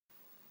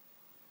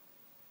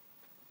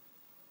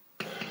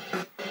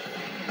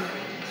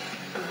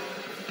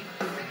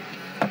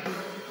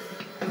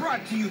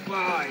to you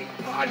by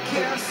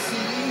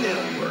PodCast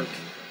Network.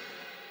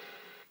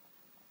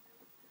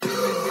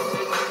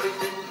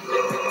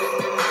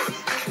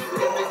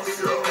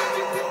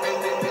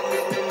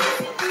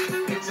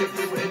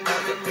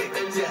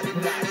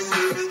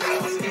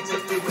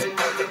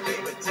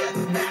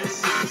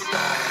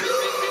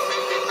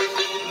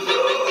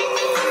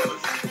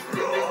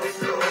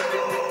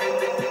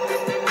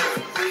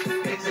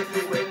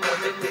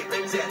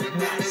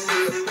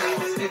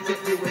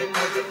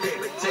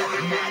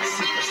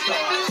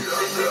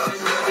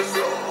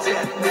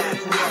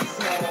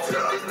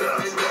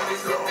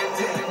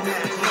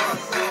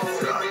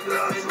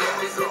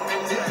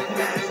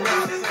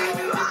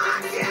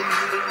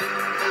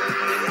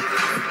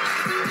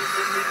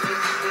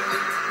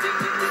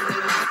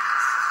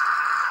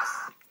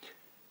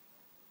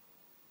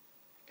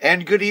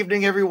 And good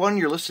evening, everyone.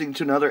 You're listening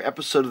to another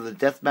episode of the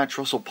Deathmatch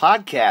Russell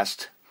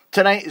podcast.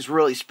 Tonight is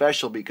really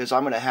special because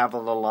I'm going to have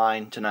on the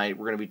line tonight,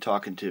 we're going to be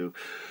talking to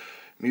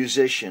a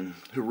musician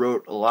who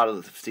wrote a lot of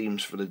the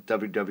themes for the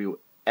WWF,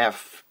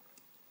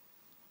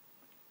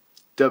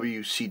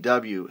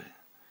 WCW,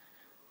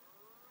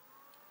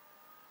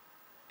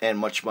 and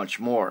much, much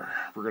more.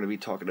 We're going to be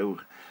talking to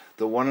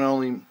the one and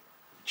only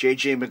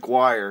JJ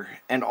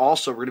Maguire, and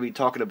also we're going to be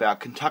talking about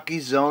Kentucky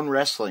Zone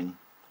Wrestling.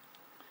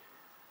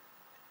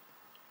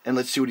 And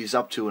let's see what he's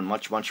up to and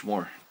much, much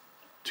more.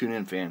 Tune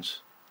in, fans.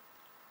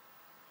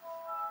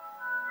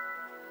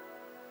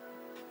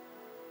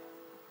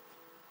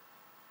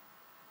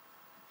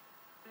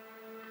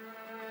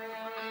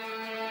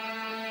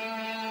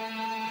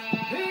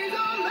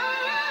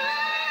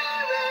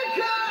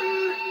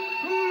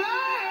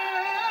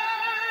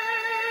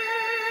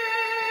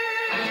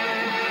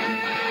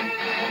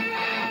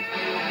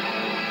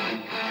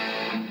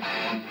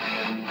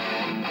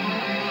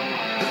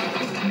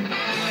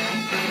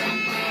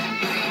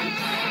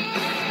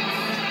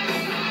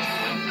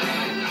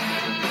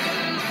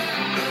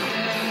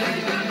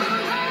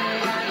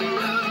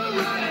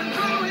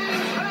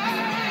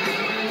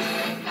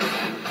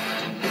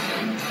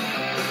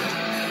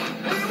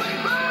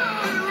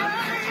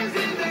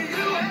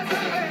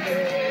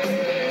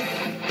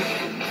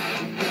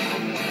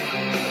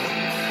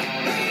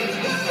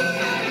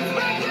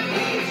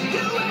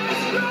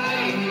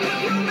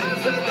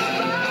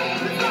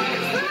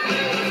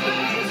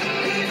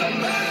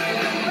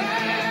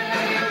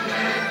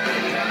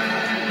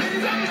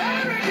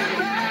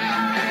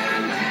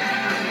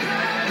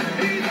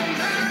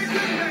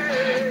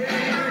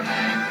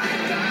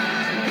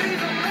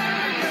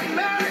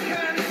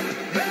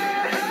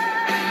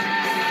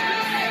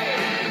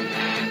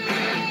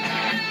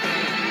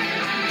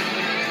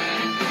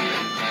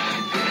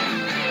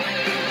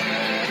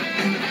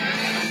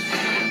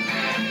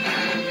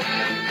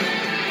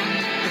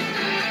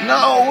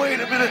 No, wait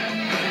a minute.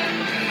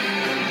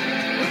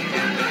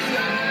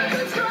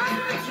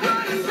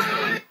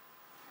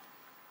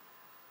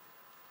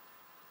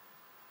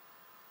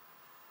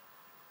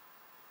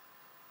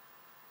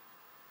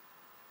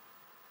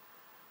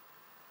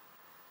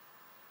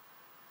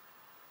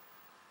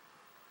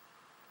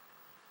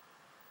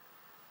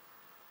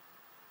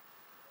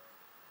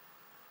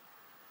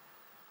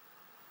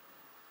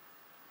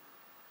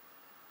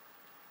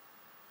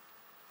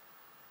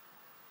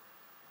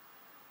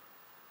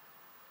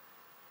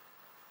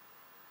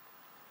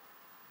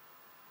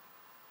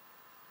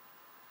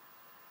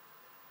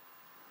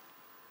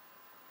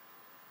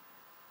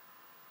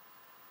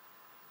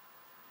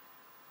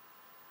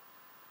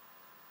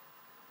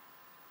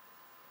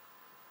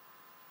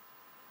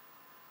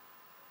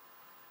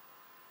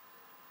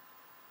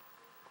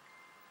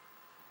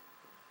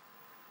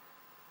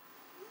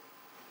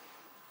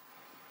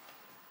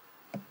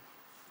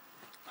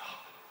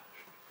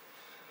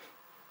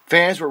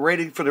 Fans, we're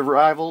waiting for the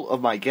arrival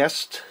of my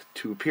guest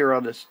to appear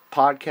on this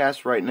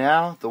podcast right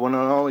now, the one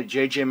and only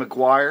JJ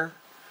Maguire.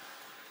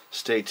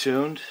 Stay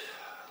tuned.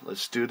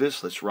 Let's do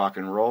this. Let's rock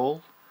and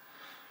roll.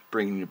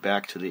 Bringing you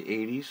back to the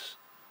 80s,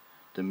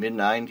 the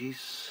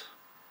mid-90s,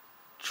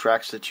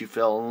 tracks that you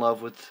fell in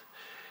love with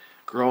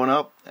growing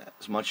up,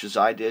 as much as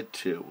I did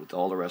too, with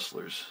all the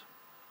wrestlers.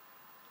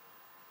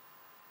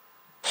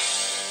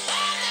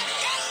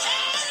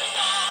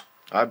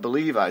 I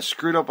believe I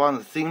screwed up on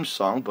the theme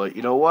song, but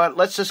you know what?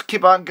 Let's just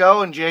keep on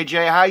going,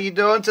 JJ. How you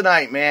doing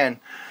tonight,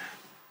 man?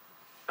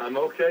 I'm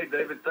okay,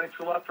 David. Thanks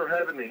a lot for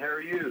having me. How are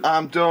you?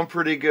 I'm doing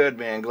pretty good,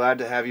 man. Glad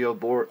to have you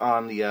aboard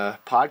on the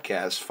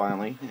podcast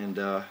finally.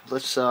 And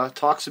let's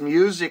talk some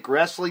music,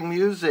 wrestling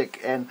music,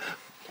 and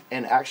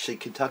actually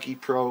Kentucky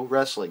Pro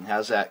Wrestling.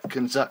 How's that?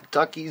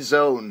 Kentucky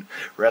Zone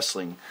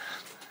Wrestling.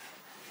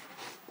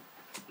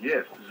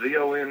 Yes,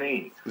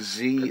 Z-O-N-E.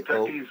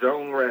 Kentucky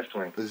Zone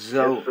Wrestling.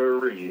 Zone. Yes,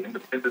 sirree.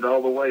 Independent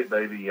all the way,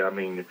 baby. I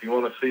mean, if you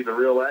want to see the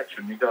real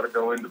action, you got to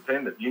go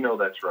independent. You know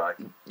that's right.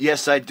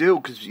 Yes, I do,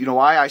 because you know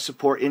why? I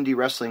support indie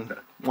wrestling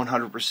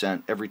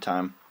 100% every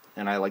time,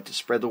 and I like to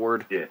spread the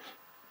word. Yeah.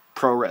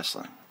 Pro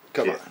wrestling.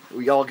 Come on.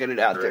 We all get it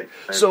out Great.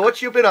 there. So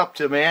what you been up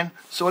to, man?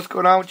 So what's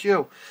going on with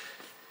you?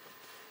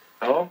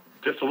 Oh,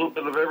 just a little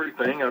bit of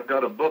everything. I've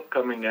got a book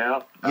coming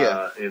out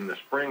in the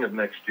spring of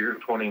next year,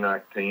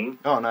 2019.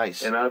 Oh,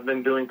 nice. And I've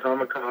been doing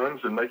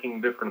Comic-Cons and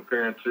making different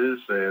appearances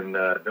and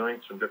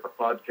doing some different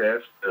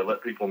podcasts to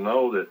let people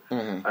know that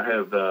I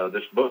have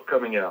this book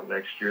coming out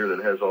next year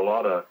that has a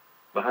lot of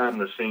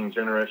behind-the-scenes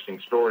interesting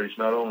stories,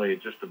 not only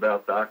just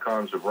about the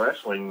icons of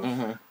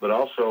wrestling, but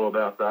also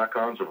about the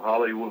icons of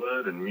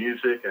Hollywood and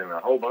music and a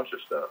whole bunch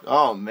of stuff.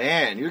 Oh,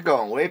 man, you're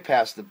going way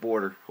past the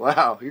border.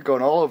 Wow, you're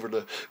going all over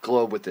the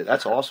globe with it.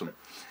 That's awesome.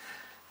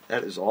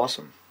 That is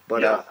awesome.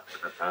 But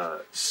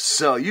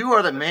so you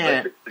are the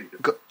man.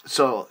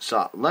 So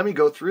let me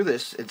go through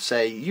this and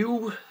say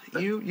you're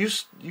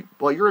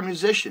a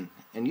musician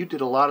and you did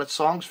a lot of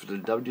songs for the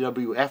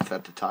WWF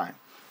at the time.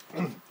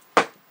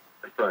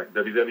 Right,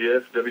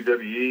 WWF,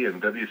 WWE, and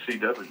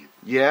WCW.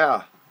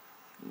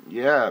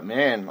 Yeah,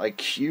 man.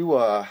 Like you,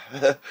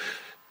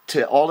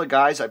 to all the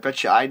guys, I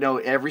bet you I know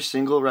every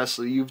single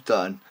wrestler you've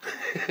done.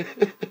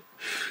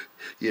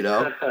 You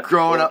know,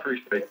 growing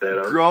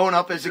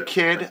up as a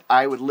kid,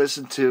 I would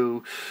listen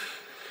to,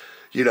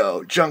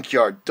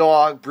 Junkyard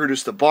Dog,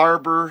 Brutus the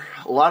Barber,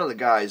 a lot of the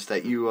guys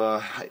that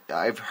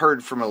I've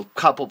heard from a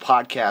couple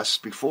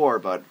podcasts before,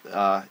 but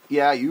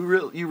you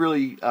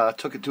really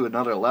took it to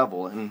another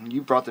level, and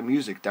you brought the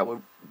music that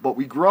what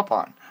we grew up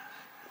on.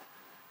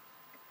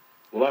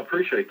 Well, I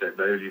appreciate that,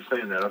 David, you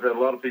saying that. I've had a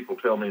lot of people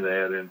tell me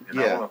that, and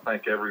I want to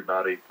thank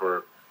everybody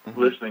for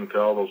listening to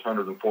all those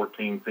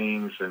 114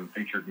 themes and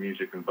featured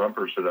music and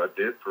bumpers that I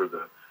did for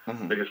the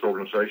biggest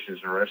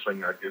organizations in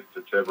wrestling I guess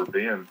that's ever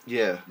been.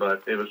 Yeah.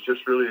 But it was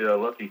just really a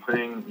lucky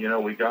thing.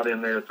 We got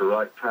in there at the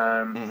right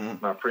time.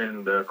 My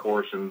friend, of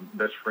course, and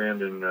best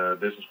friend and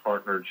business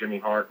partner, Jimmy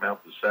Hart,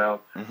 out the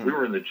South, we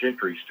were in the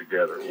Gentrys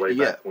together way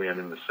back when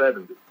in the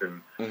 70s.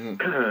 And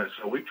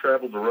so we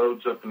traveled the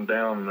roads up and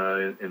down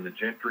in the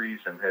Gentrys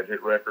and had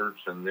hit records.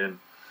 And then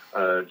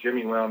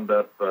Jimmy wound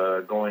up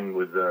going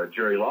with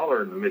Jerry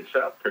Lawler in the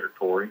Mid-South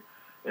territory.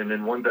 And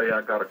then one day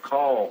I got a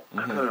call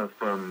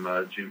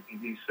from Jimmy.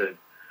 He said,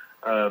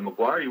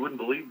 Maguire, you wouldn't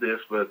believe this,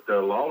 but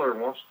Lawler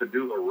wants to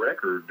do a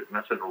record. And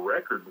I said, a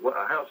record?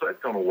 How's that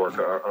going to work?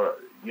 A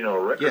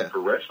record for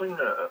wrestling?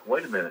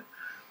 Wait a minute.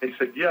 He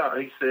said, yeah.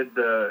 He said,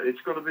 it's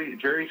going to be,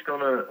 Jerry's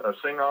going to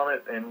sing on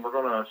it, and we're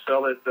going to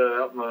sell it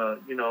out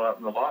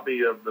in the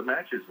lobby of the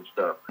matches and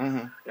stuff.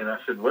 And I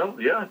said, well,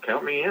 yeah,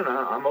 count me in.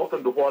 I'm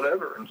open to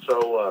whatever. And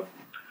so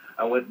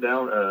I went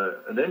down,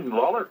 and then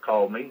Lawler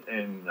called me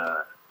and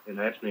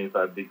asked me if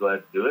I'd be glad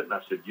to do it. And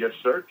I said, yes,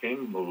 sir,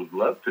 King, we would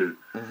love to.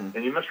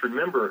 And you must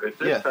remember, at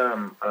this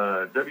time,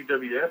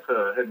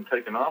 WWF hadn't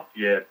taken off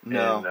yet,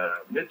 and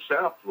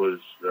Mid-South was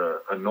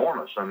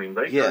enormous. I mean,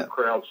 they drew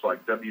crowds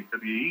like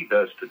WWE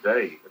does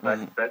today, back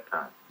at that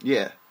time.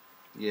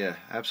 Yeah,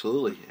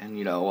 absolutely. And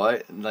you know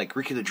what? Like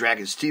Ricky the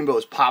Dragon Steamboat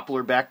was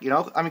popular back,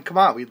 I mean, come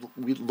on,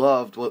 we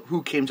loved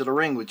who came to the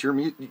ring with your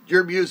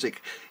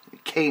music.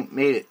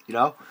 Made it,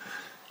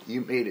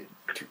 You made it.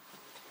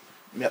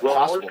 Well,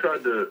 I always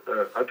tried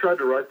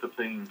to write the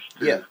themes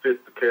to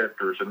fit the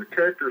characters, and the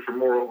characters are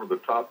more over the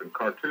top and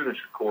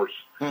cartoonish, of course,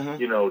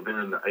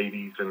 during the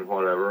 80s and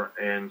whatever.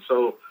 And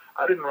so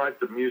I didn't write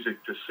the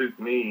music to suit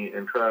me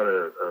and try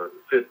to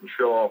fit and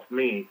show off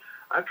me.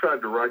 I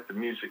tried to write the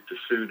music to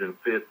suit and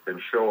fit and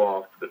show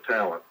off the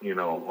talent,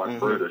 like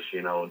Brutus,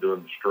 doing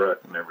the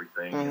strut and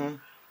everything, and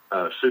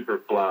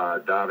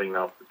Superfly diving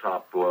off the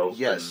top rope.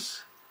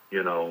 Yes. And,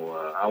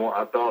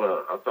 I thought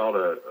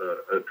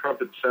a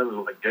trumpet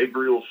sounded like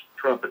Gabriel's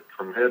trumpet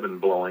from heaven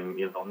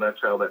blowing, and that's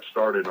how that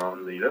started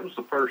that was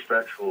the first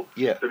actual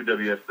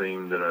WWF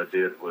theme that I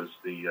did was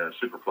the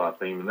Superfly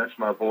theme, and that's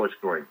my voice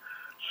going,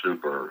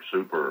 super,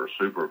 super,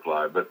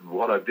 Superfly. But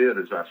what I did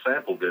is I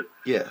sampled it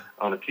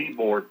on a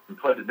keyboard and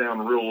played it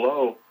down real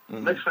low.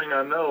 Next thing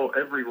I know,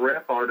 every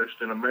rap artist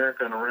in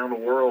America and around the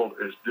world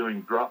is doing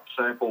drop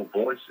sample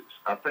voices.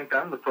 I think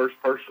I'm the first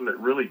person that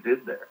really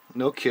did that.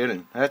 No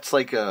kidding. That's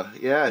like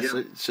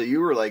So you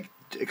were like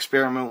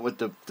experimenting with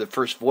the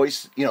first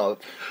voice,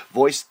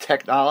 voice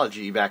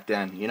technology back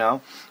then,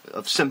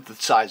 of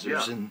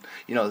synthesizers and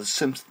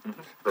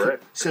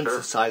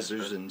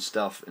synthesizers and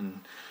stuff, and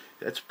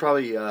that's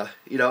probably and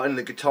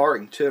the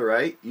guitaring too,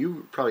 right?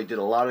 You probably did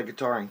a lot of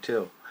guitaring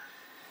too.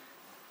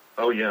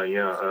 Oh, yeah.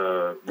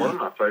 One of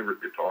my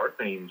favorite guitar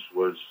themes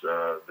was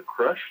the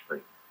Crush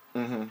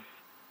theme.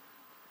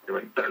 You're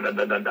like, dun, dun,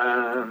 dun, dun,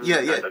 dun,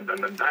 dun, dun,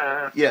 dun,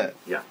 dun. Yeah.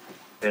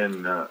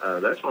 And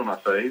that's one of my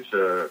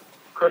faves.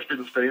 Crush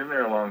didn't stay in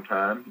there a long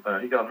time.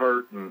 He got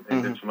hurt and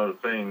did some other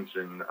things,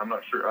 and I'm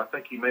not sure. I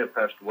think he may have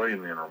passed away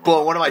in the interim.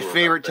 Well, one of my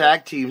favorite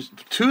tag teams,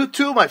 two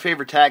of my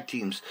favorite tag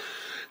teams,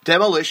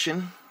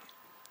 Demolition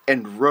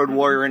and Road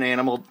Warrior and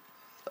Animal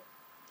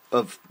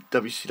of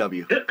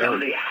WCW. Here come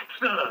the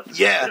Axter.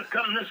 Yeah. Here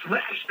come the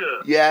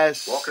Smasher.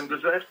 Yes. Walking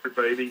Disaster,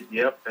 baby.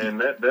 Yep. And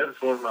that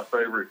is one of my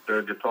favorite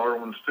guitar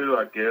ones, too,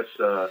 I guess.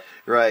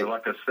 Right.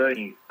 Like I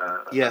say,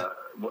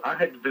 I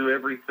had to do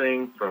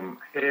everything from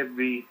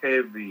heavy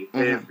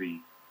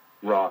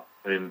rock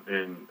and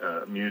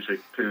music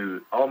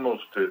to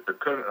almost a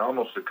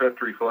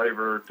country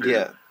flavor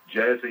to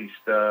jazzy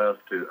stuff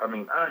to, I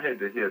mean, I had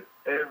to hit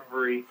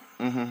every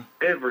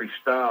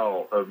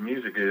style of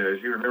music.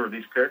 As you remember,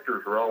 these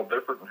characters were all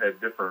different and had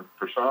different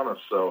personas,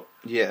 so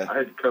I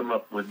had to come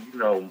up with,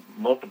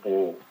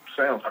 multiple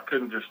sounds. I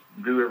couldn't just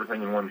do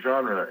everything in one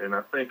genre, and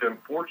I think,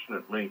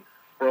 unfortunately,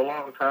 for a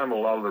long time, a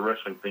lot of the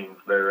wrestling themes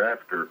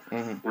thereafter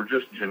were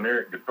just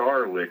generic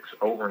guitar licks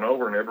over and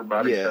over, and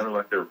everybody sounded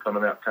like they were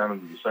coming out kind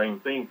of the same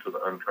thing to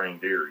the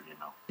untrained ear,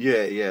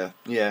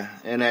 Yeah.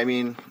 And I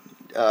mean,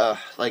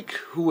 like,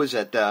 who was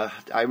that?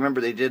 I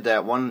remember they did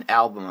that one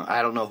album.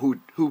 I don't know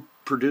who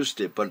produced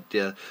it, but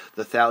the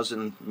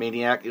Thousand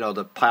Maniac,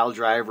 the Pile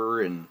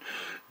Driver and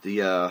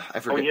the I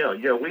forget. Oh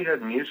yeah, we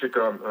had music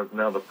on.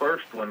 Now the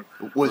first one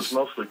was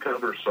mostly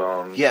cover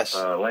songs. Yes,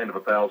 Land of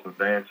a Thousand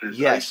Dances.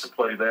 Yes, I used to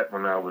play that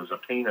when I was a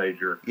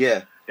teenager.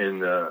 Yeah, in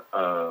the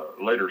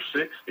later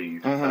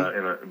 '60s, and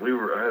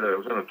I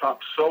was in a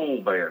top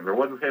soul band. There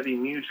wasn't heavy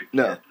music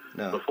yet.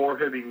 No. Before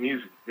heavy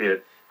music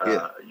hit,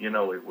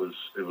 it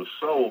was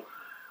soul,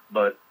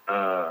 but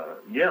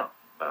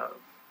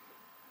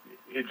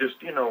it just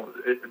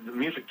the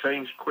music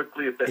changed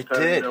quickly at that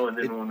time. Did. And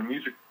then when the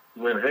music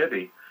went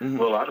heavy,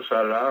 well, I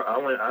decided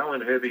I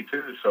went heavy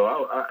too. So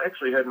I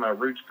actually had my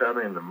roots kind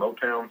of in the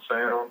Motown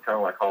sound, kind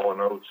of like Hall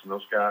and Oates and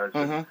those guys.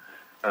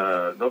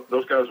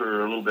 Those guys are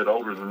a little bit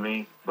older than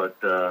me, but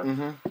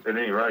at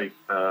any rate,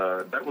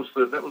 that was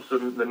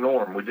the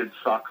norm. We did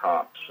sock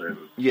hops, and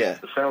the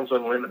Sounds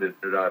Unlimited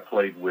that I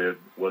played with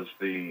was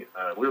we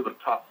were the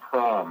top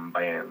prom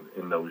band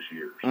in those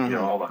years.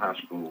 All the high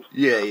schools.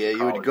 Yeah.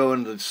 You would go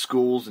into the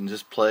schools and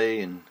just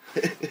play and.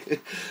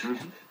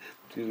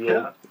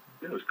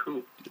 It was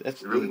cool.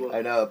 That's really neat.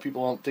 I know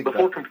people don't think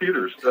before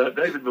computers,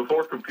 David.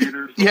 Before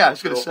computers, I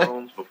was going to say.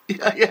 Phones,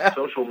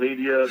 social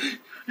media.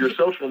 Your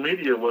social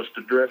media was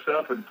to dress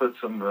up and put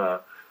some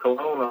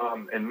cologne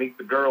on and meet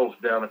the girls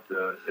down at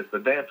the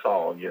dance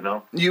hall.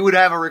 You would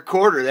have a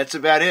recorder. That's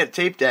about it.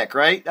 Tape deck,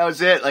 right? That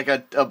was it. Like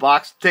a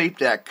box tape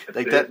deck,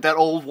 like that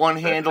old one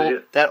handle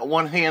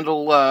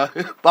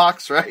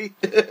box, right?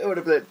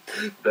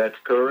 That's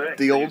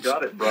correct. You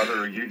got it,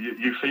 brother.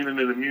 You've seen it in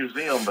the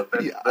museum, but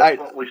that's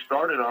what we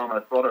started on. I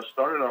thought I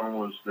started on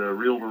was the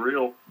reel to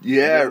reel.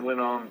 Yeah. And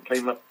then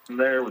came up from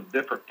there with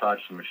different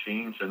types of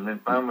machines, and then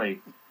finally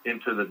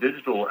into the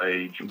digital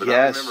age. But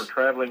I remember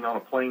traveling on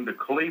a plane to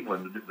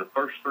Cleveland to do the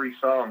first 3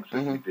 songs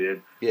that we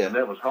did, and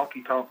that was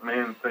Honky Tonk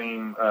Man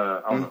theme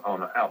on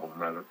the album,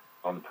 rather,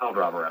 on the Pile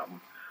Driver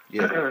album.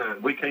 Yeah.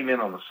 We came in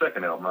on the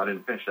second album. I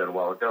didn't finish that a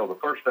while ago. The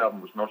first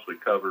album was mostly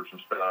covers and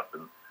stuff,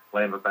 and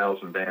Land of a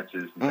Thousand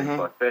Dances and things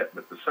like that.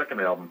 But the second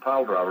album,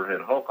 Pile Driver,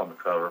 had Hulk on the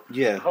cover.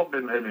 Yeah. Hulk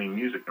didn't have any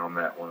music on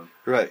that one.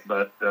 Right.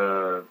 But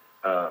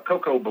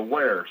Coco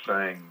Beware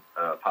sang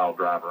Pile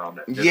Driver on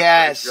that.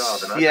 Yes.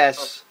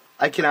 Yes.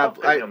 I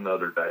cannot. I him the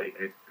other day.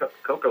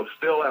 Coco's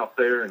still out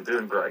there and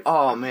doing great.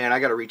 Oh man, I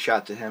got to reach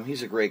out to him.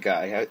 He's a great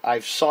guy.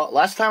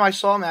 Last time I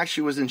saw him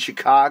actually was in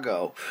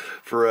Chicago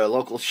for a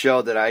local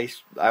show that I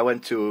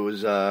went to. It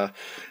was a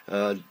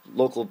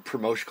local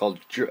promotion called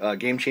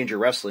Game Changer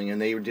Wrestling,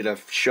 and they did a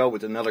show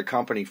with another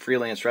company,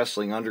 Freelance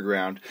Wrestling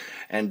Underground.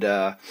 And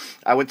I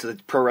went to the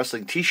pro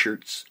wrestling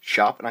T-shirts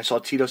shop, and I saw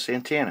Tito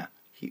Santana.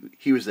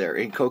 He was there,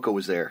 and Coco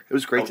was there. It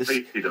was great to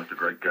see. Tito's a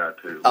great guy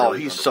too. Oh,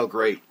 he's so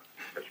great.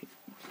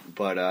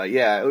 But,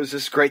 it was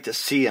just great to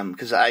see him,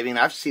 because, I mean,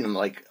 I've seen him,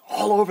 like,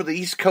 all over the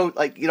East Coast,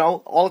 like,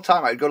 all the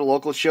time. I'd go to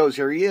local shows.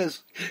 Here he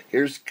is.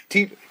 Here's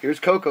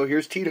Coco.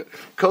 Here's Tito.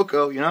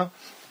 Coco,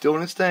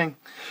 doing his thing.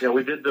 Yeah,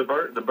 we did the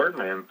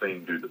Birdman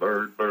thing, dude. The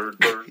bird.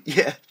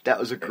 Yeah, that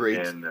was a great,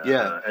 and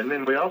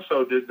then we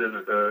also did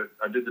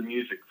I did the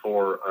music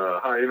for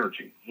High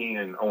Energy, he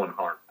and Owen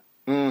Hart.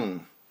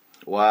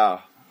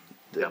 Wow.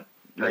 Yeah,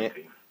 tag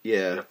team.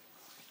 Yeah.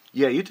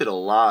 Yeah, you did a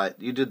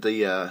lot. You did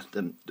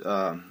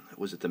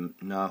was it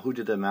who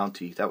did the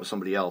Mountie? That was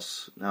somebody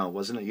else. No,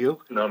 wasn't it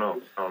you?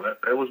 No,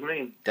 that was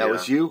me. That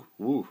was you?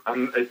 Ooh.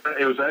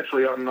 It was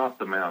actually, I'm not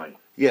the Mountie.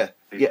 Yeah.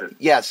 Said,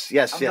 yes.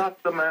 I'm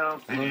not the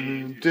Mountie.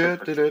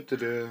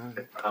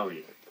 Oh,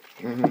 yeah.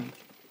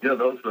 Yeah,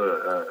 those,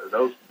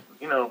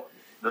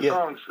 the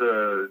songs,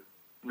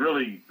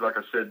 really, like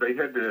I said, they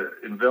had to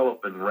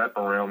envelop and wrap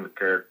around the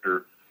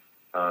character.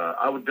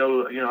 I would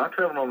go, I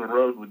traveled on the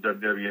road with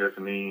WWF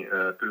and E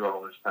through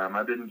all this time.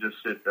 I didn't just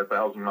sit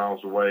 1,000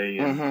 miles away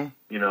and,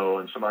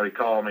 and somebody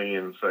call me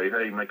and say,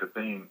 hey, make a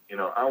theme.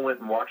 I went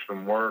and watched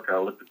them work. I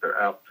looked at their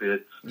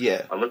outfits.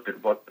 Yeah. I looked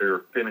at what their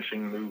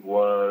finishing move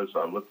was.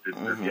 I looked at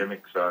their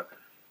gimmicks.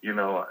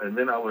 And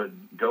then I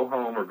would go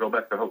home or go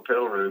back to the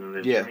hotel room,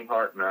 and Jimmy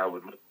Hart and I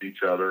would look at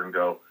each other and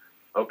go,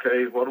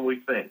 okay, what do we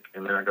think?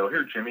 And then I go,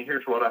 here, Jimmy,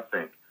 here's what I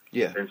think.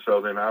 Yeah. And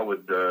so then I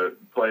would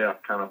play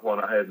out kind of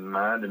what I had in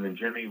mind, and then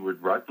Jimmy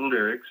would write the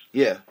lyrics.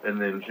 Yeah.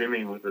 And then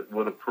Jimmy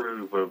would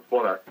approve of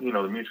what the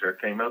music I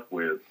came up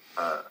with.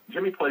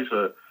 Jimmy plays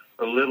a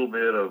little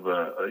bit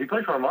of he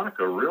plays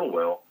harmonica real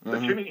well.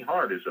 But Jimmy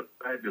Hart is a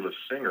fabulous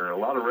singer, and a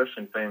lot of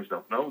wrestling fans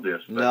don't know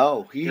this. But,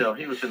 no,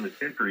 he was in the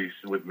Centuries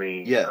with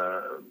me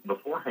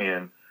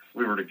beforehand.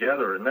 We were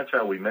together, and that's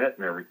how we met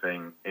and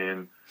everything.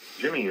 And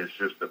Jimmy is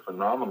just a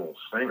phenomenal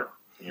singer.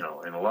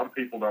 and a lot of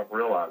people don't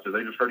realize it.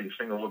 They just heard him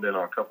sing a little bit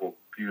on a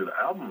few of the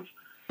albums,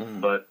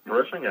 but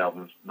wrestling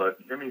albums.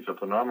 But Jimmy's a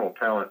phenomenal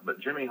talent. But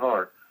Jimmy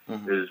Hart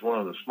is one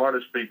of the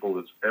smartest people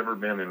that's ever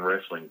been in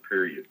wrestling,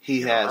 period.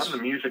 He has. I'm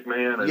the music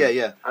man, and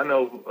yeah. I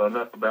know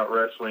enough about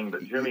wrestling,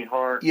 but Jimmy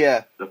Hart,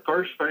 the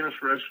first famous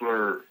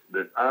wrestler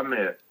that I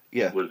met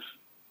was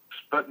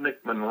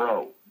Sputnik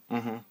Monroe.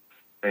 Mm-hmm.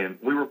 And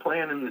we were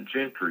playing in the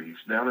Gentrys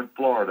down in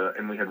Florida,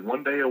 and we had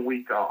 1 day a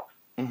week off.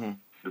 Mm-hmm.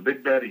 The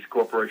Big Daddies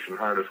Corporation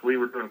hired us. We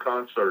were doing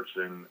concerts,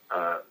 and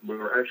we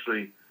were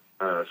actually,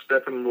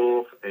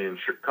 Steppenwolf and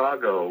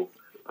Chicago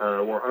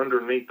were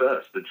underneath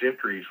us. The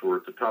Gentrys were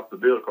at the top of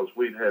the bill because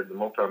we'd had the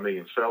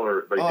multi-million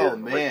seller they did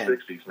in the late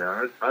 60s.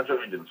 Now, I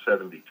joined in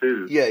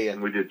 72,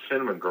 and we did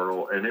Cinnamon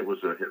Girl, and it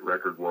was a hit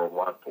record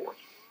worldwide for us.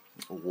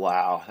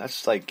 Wow,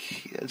 it's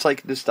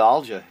like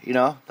nostalgia,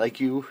 Like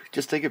you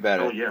just think about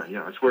it. Oh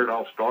yeah, that's where it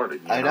all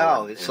started. I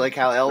know. It's like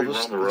how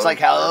Elvis. It's like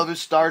how Elvis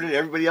started.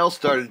 Everybody else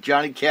started.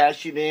 Johnny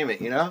Cash, you name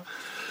it.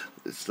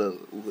 It's the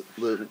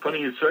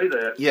funny you say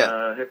that.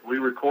 Yeah, we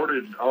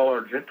recorded all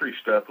our Gentry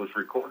stuff was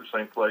recorded the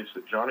same place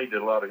that Johnny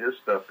did a lot of his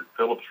stuff at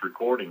Phillips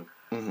Recording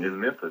in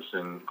Memphis.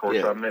 And of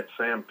course, I met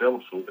Sam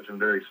Phillips, the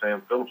legendary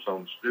Sam Phillips,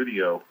 on the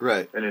studio.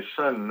 Right. And his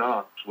son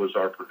Knox was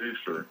our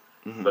producer.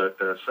 But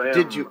Sam,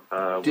 did you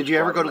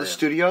ever go to the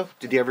studio?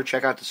 Did you ever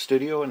check out the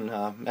studio in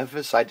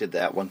Memphis? I did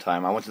that one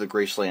time. I went to the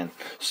Graceland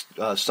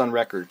Sun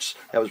Records.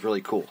 That was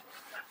really cool.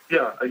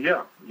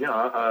 Yeah.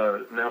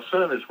 Now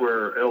Sun is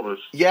where Elvis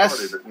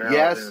started. But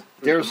now,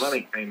 the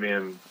money came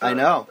in. I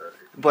know,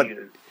 but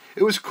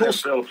it was cool.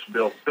 Phillips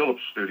built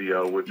Phillips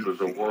Studio, which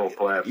was a world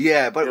class.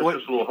 Yeah, but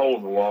just a little hole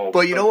in the wall.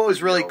 But you know what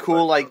was really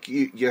cool? Like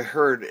you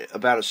heard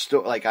about a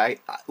story.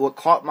 Like what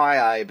caught my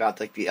eye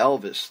about like the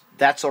Elvis.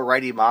 That's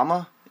Alrighty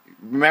Mama.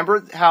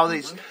 Remember how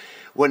these,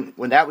 when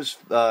that was,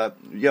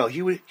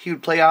 he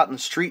would play out in the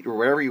street or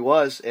wherever he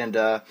was, and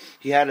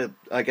he had an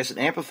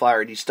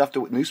amplifier, and he stuffed it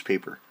with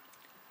newspaper.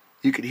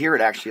 You could hear it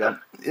actually.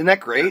 Isn't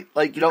that great?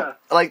 Like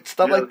like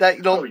stuff like that.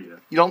 You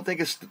don't think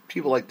it's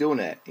people like doing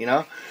that,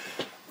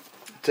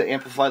 to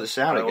amplify the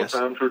sound. I guess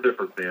times were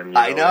different then.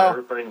 I know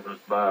everything was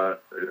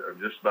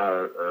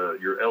by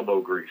your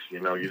elbow grease.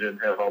 You didn't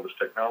have all this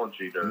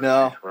technology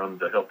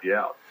to help you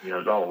out. It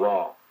was all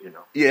raw.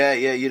 Yeah.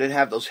 You didn't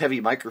have those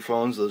heavy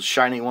microphones, those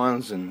shiny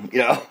ones, and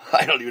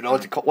I don't even know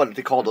what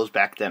they call those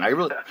back then.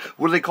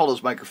 What do they call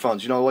those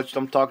microphones? You know what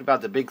I'm talking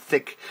about? The big,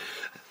 thick.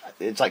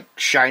 It's like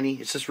shiny.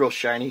 It's just real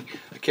shiny.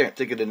 I can't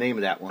think of the name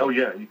of that one. Oh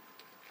yeah.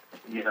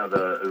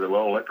 The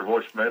little electro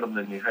voice made them.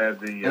 Then you had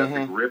the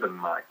big ribbon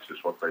mics,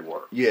 is what they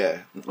were.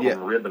 Yeah.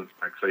 Ribbon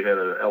mics. They had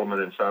an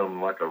element inside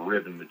them like a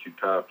ribbon that you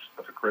tie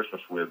stuff at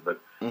Christmas with. But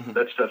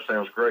that stuff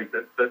sounds great.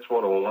 That's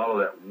what a lot of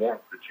that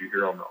warmth that you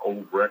hear on the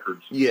old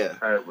records. Yeah.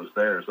 How it was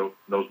there. So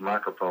those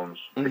microphones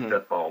picked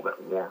up all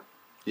that warmth.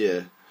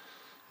 Yeah.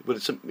 But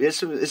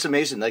it's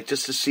amazing, like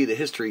just to see the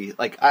history.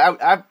 Like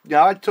I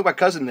took my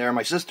cousin there and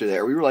my sister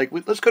there. We were like,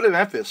 let's go to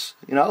Memphis.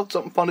 It's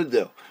something fun to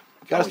do.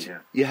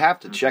 You have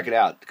to check it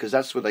out because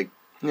that's what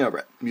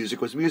music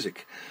was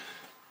music.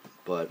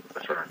 But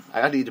that's right.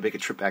 I need to make a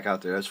trip back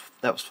out there.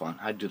 That was fun.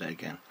 I'd do that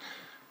again.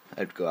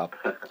 I'd go up,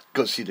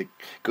 go see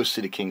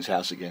the King's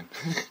house again.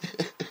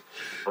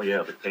 Oh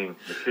yeah, the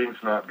King's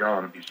not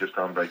gone. He's just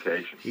on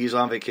vacation. He's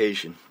on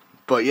vacation.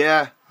 But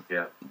yeah.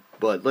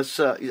 But let's.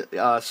 So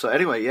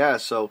anyway, yeah.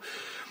 So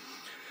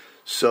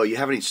you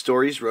have any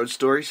stories, road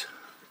stories?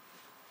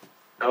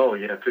 Oh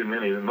yeah, too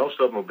many. Most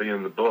of them will be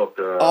in the book.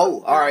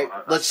 All right.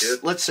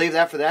 Let's save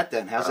that for that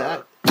then. How's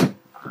that?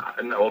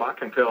 I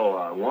can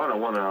tell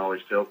one I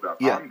always tell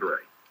about Andre.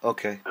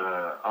 Okay.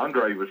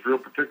 Andre was real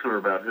particular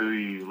about who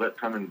he let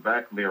come in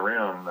back and be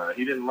around.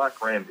 He didn't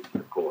like Randy,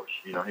 of course.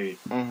 He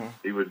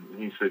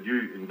said,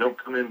 you don't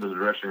come into the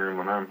dressing room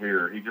when I'm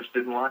here. He just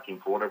didn't like him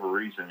for whatever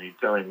reason. He'd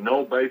tell him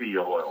no baby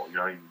oil. He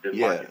didn't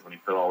like it when he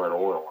put all that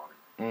oil on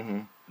him. Mm-hmm.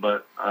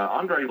 But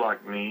Andre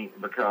liked me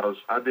because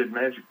I did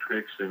magic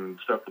tricks and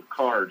stuff with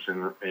cards,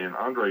 and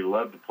Andre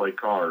loved to play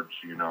cards.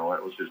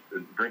 That was his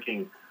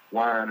drinking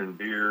wine and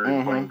beer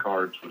and playing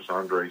cards was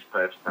Andre's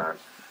pastime.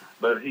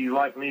 But he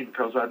liked me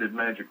because I did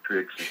magic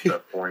tricks and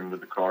stuff for him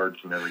with the cards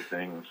and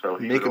everything. And so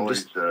he would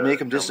always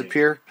make him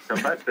disappear.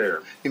 Come back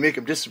there. You make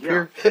him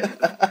disappear.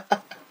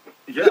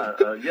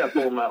 Yeah,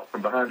 pull him out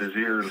from behind his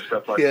ear and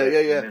stuff like that.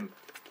 Yeah. And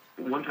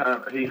one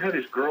time he had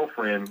his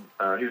girlfriend.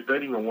 He was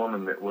dating a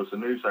woman that was a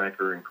news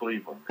anchor in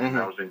Cleveland. And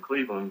I was in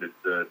Cleveland at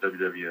the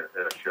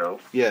WWF show.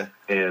 Yeah.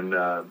 And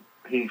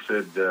he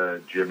said,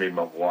 Jimmy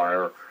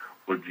Maguire,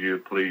 would you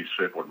please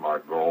sit with my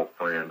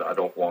girlfriend? I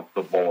don't want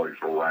the boys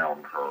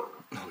around her.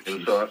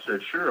 And so I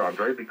said, sure,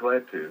 Andre, be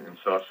glad to. And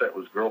so I sat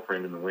with his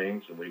girlfriend in the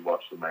wings, and we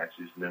watched the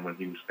matches. And then when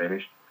he was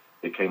finished,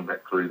 he came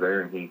back through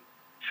there, and he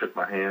shook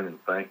my hand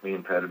and thanked me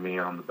and patted me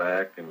on the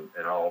back and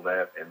all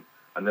that. And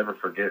I never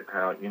forget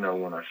how,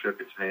 when I shook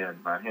his hand,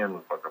 my hand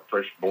looked like a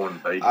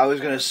fresh-born baby. I was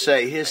going to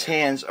say, his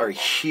hands are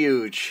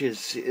huge.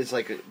 It's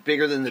like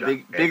bigger than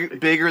the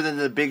bigger than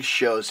the Big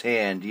Show's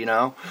hand, Yes,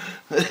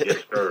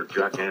 sir.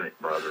 Gigantic,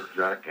 brother.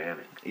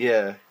 Gigantic.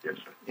 Yeah. Yes,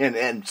 sir.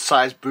 And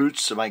size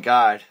boots, oh my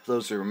God,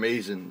 those are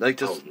amazing. Like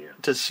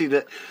to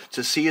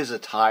see his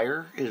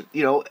attire,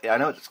 you know, I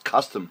know it's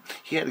custom.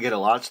 He had to get a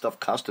lot of stuff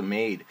custom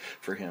made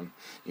for him,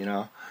 you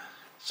know.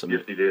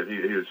 Yes, he did.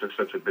 He was just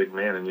such a big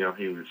man, and you know,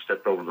 he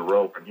stepped over the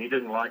rope, and he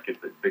didn't like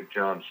it that Big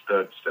John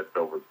Studd stepped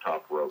over the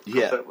top rope.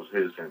 Yeah, that was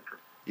his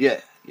interest. Yeah.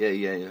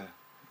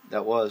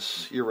 That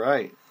was. You're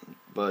right,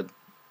 but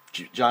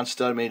John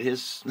Studd made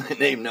his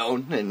name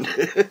known, and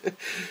he did.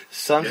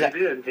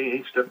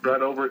 He stepped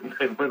right over it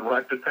and went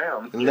right to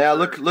town. Now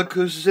look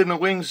who's in the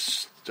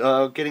wings,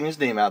 getting his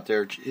name out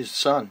there. His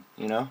son,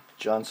 you know,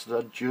 John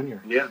Studd Jr.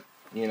 Yeah,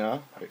 you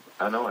know,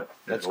 I know it.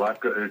 That's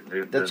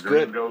the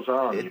dream goes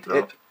on.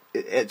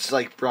 It's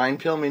like Brian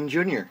Pillman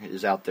Jr.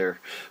 is out there,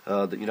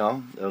 you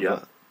know.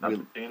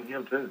 I've seen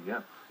him too.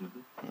 Yeah.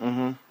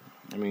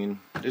 I mean,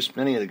 there's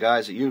many of the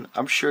guys that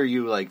I'm sure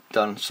you like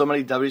done so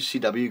many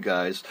WCW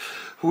guys.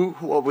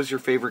 What was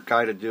your favorite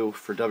guy to do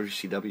for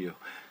WCW?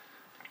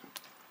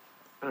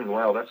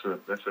 Well,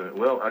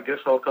 well, I guess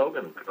Hulk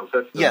Hogan, because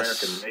that's the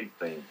American-made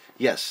thing.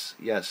 Yes.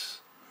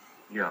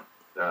 Yeah,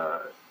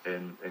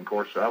 and of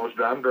course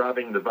I'm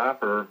driving the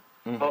Viper.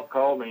 Hulk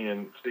called me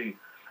and he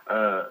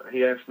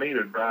asked me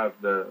to drive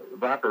the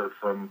Viper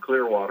from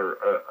Clearwater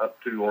up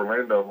to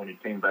Orlando when he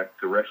came back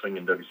to wrestling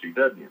in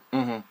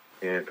WCW.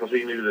 And because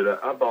he knew that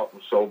I bought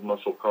and sold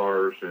muscle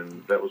cars,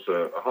 and that was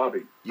a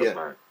hobby of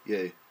mine.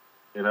 Yeah.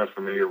 And I was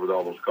familiar with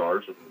all those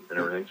cars and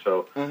everything.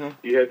 So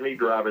he had me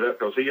drive it up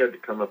because he had to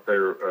come up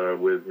there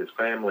with his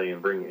family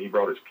and he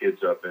brought his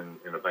kids up in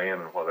a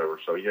van and whatever.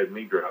 So he had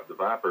me drive the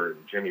Viper,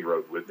 and Jimmy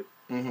rode with it.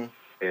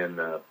 And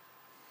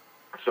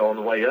so on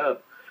the way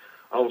up,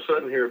 all of a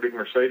sudden here a big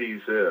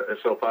Mercedes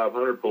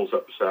SL500 pulls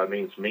up beside me,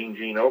 and it's Mean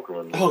Gene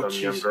Okerlund,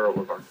 some young girl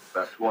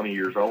about 20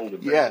 years old.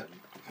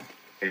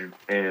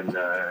 And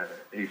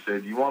he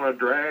said, "You want to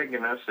drag?"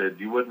 And I said,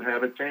 "You wouldn't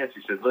have a chance."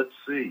 He said, "Let's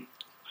see."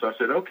 So I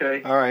said,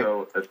 "Okay." All right.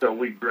 So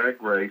we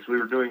drag race. We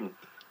were doing.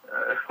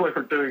 I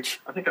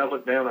think I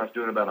looked down. I was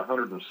doing about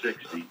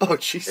 160. Oh,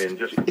 jeez. And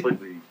just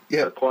completely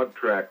quad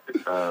tracked.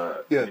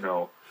 You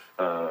know,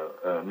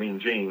 Mean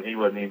Gene. He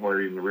wasn't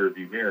anywhere in the rear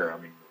view mirror. I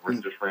mean,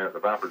 the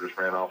Viper just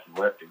ran off and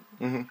left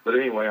him. But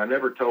anyway, I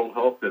never told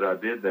Hulk that I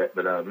did that.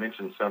 But I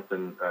mentioned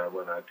something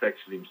when I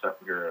texted him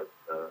something here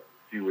a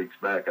few weeks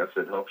back. I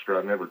said, "Hulkster,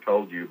 I never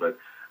told you, but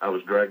I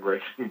was drag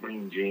racing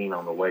Mean Gene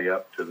on the way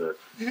up to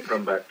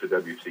come back to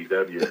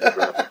WCW to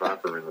drive the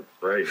Viper in the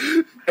parade."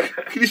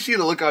 Can you see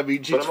the look on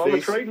Mean Gene's face? But I'm on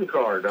the trading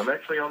card. I'm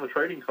actually on the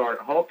trading card.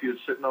 Hulk is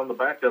sitting on the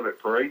back of it,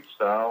 parade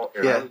style,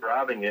 and I'm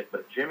driving it.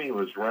 But Jimmy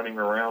was running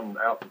around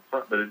out in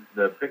front. But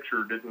the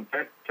picture didn't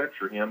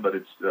capture him. But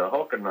it's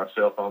Hulk and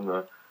myself on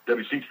the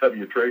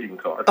WCW trading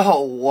card.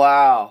 Oh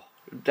wow,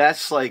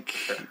 that's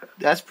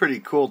pretty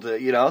cool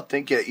to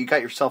think you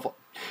got yourself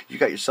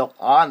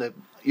on the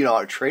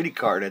a trading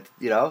card.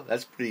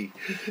 That's pretty.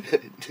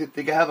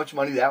 Think of how much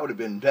money that would have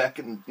been back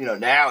in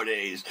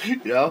nowadays.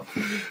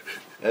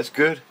 That's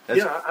good.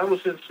 I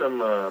was in some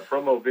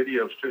promo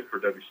videos too for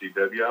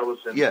WCW. I was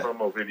in a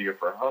promo video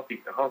for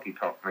Honky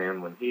Tonk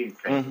Man when he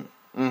came,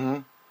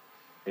 and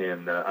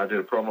I did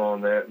a promo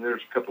on that. And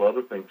there's a couple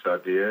other things I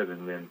did,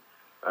 and then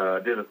I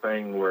did a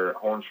thing where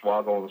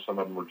Hornswoggle and some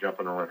of them were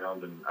jumping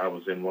around, and I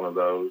was in one of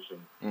those.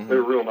 And they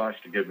were real nice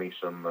to give me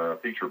some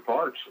feature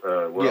parts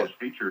where I was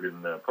featured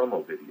in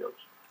promo videos.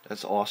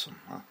 That's awesome.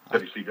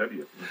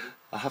 WCW.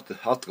 I'll have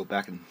to go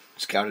back and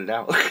scout it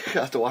out.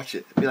 I'll have to watch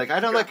it. Be like, I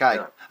know that guy.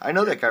 Yeah. I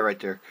know that guy right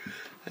there.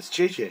 That's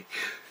JJ.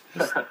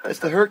 That's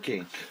the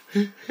Hurricane.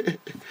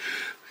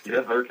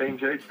 Hurricane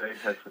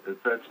JJ.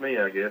 That's me,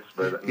 I guess.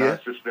 But no,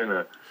 it's just been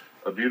a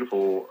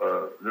beautiful,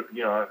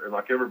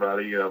 like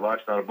everybody,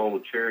 life's not a bowl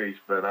of cherries,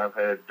 but I've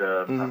had,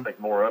 I think,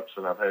 more ups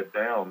than I've had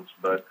downs.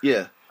 But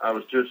I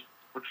was just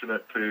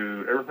fortunate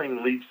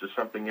everything leads to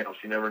something else.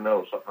 You never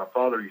know. So my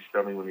father used to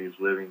tell me when he was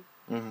living,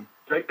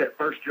 take that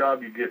first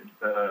job you get,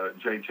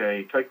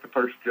 JJ, take the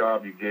first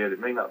job you get. It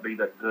may not be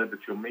that good, but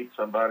you'll meet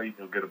somebody and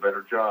you'll get a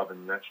better job.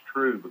 And that's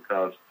true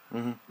because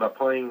by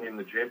playing in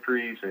the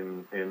Gentrys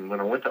and when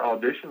I went to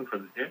audition for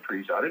the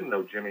Gentrys, I didn't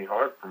know Jimmy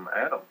Hart from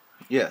Adam.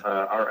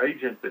 Our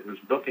agent that was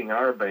booking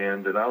our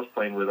band that I was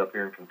playing with up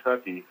here in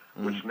Kentucky,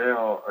 which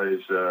now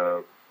is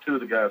two of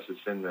the guys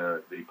that's in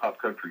the pop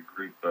country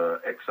group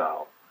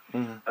Exile.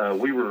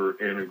 We were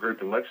in a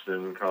group in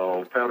Lexington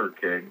called Powder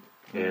Keg,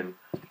 and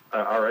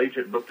our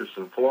agent booked us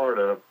in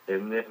Florida,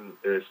 and then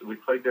we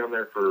played down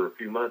there for a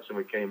few months, and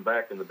we came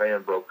back, and the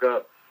band broke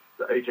up.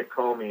 The agent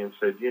called me and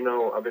said,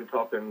 I've been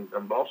talking,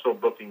 I'm also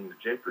booking the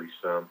Gentry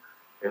some,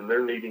 and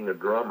they're needing a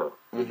drummer.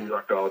 Would you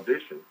like to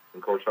audition?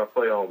 And of course, I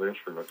play all the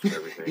instruments and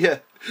everything.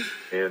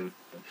 And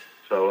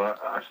so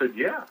I said,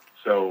 yeah.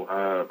 So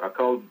I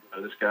called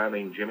this guy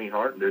named Jimmy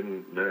Hart,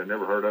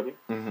 never heard of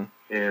him.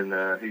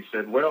 And he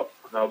said, well,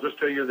 I'll just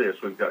tell you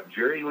this. We've got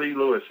Jerry Lee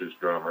Lewis's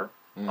drummer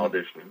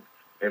auditioning,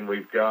 and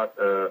we've got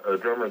a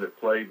drummer that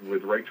played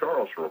with Ray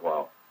Charles for a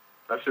while.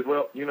 I said,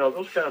 well,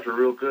 those guys are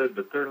real good,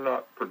 but they're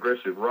not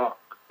progressive rock,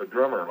 a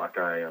drummer like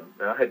I am.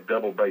 And I had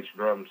double bass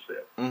drum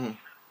set.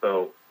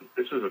 So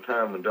this is a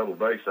time when double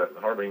bass,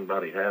 hardly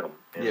anybody had them.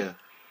 And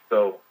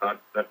So I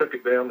took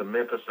it down to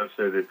Memphis. I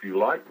said, if you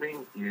like me,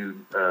 you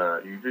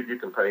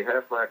can pay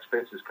half my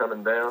expenses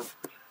coming down.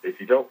 If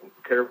you don't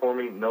care for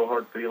me, no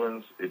hard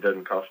feelings. It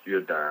doesn't cost you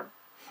a dime.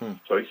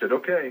 So he said,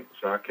 okay.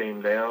 So I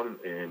came down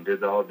and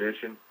did the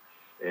audition,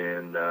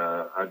 and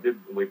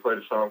we played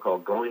a song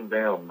called "Going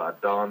Down" by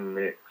Don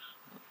Mix,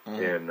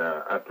 and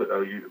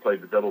you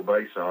played the double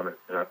bass on it,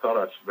 and I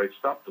thought they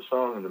stopped the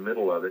song in the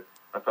middle of it.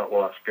 I thought,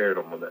 well, I scared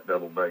them with that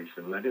double bass,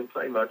 and they didn't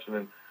say much, and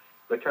then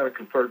they kind of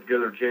conferred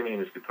together. Jimmy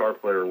and his guitar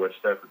player, Wes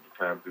Stafford at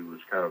the time, who was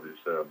kind of his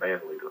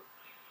band leader,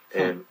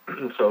 and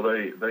so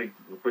they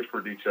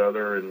whispered to each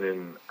other, and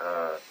then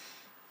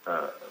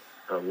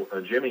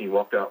Jimmy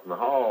walked out in the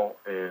hall,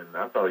 and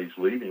I thought he's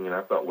leaving, and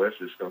I thought Wes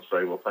was going to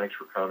say, well, thanks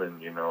for coming.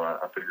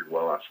 I figured,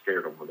 well, I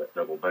scared him with that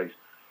double bass.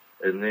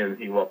 And then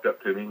he walked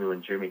up to me, and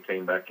when Jimmy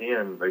came back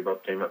in, they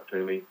both came up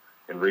to me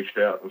and reached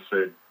out and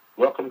said,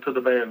 welcome to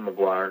the band,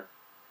 Maguire.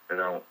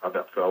 And I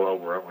about fell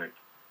over.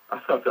 I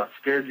thought I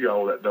scared you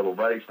all with that double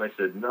bass. And they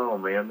said, no,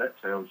 man, that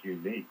sounds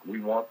unique.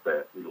 We want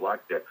that. We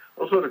like that.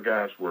 Those other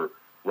guys were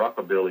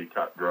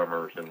rockabilly-type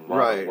drummers and a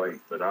lot of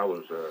weight, but I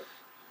was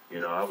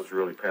I was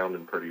really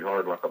pounding pretty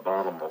hard like a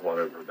bottom or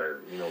whatever there,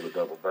 the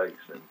double bass.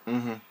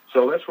 And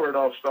so that's where it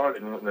all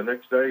started. And the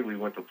next day we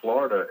went to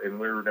Florida, and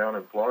we were down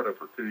in Florida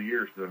for 2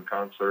 years doing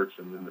concerts,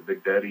 and then the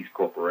Big Daddies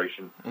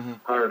Corporation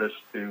hired us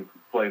to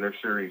play their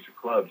series of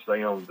clubs.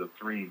 They owned the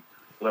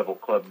 3-level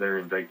club there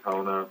in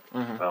Daytona,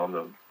 on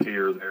the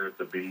pier there at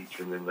the beach,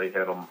 and then they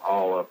had them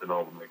all up in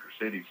all the major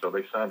cities. So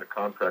they signed a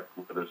contract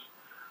with us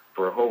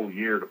for a whole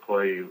year to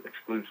play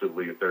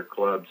exclusively at their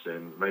clubs,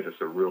 and made us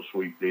a real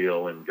sweet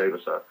deal and gave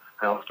us a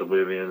house to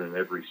live in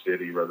every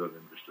city rather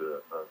than just a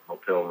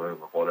motel room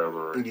or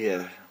whatever.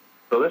 Yeah.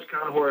 So that's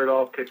kind of where it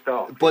all kicked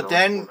off. But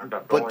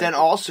then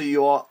also you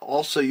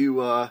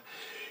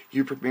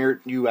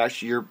premiered,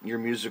 your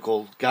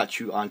musical got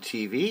you on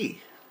TV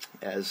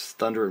as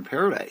Thunder in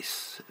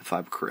Paradise, if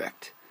I'm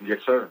correct.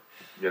 Yes, sir.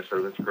 Yes,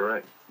 sir. That's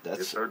correct.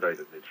 Yes, sir,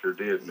 David. It sure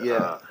did.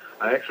 Yeah.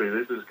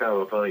 This is kind of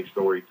a funny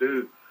story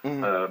too.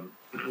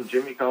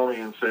 Jimmy called me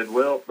and said,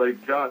 well,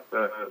 they've got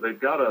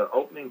an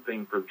opening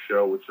theme for the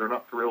show, which they're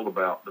not thrilled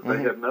about, but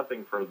they have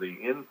nothing for the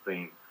end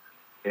theme.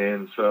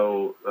 And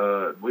so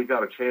we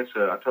got a chance.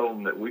 I told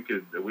them that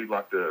we'd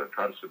like to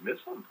try to submit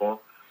something for them.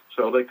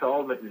 So he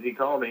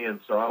called me, and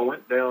so I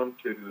went down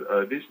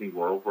to Disney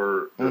World,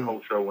 where the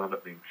whole show wound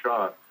up being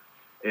shot.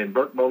 And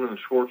Burt Bonin and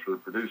Schwartz were the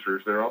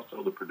producers. They're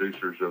also the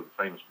producers of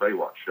the famous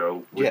Baywatch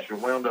show, which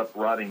wound up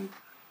writing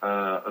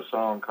a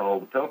song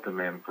called The Pelican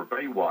Man for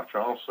Baywatch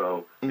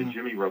also, and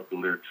Jimmy wrote the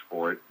lyrics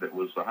for it. That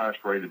was the highest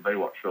rated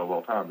Baywatch show of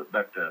all time, but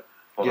back to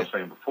what I was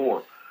saying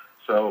before.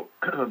 So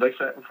they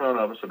sat in front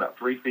of us, about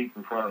 3 feet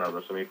in front of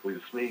us. I mean, if we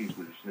just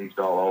sneezed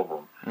all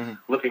over them,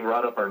 looking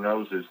right up our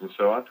noses. And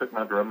so I took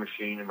my drum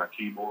machine and my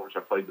keyboards.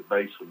 I played the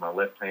bass with my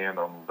left hand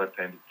on the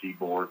left-handed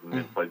keyboard, and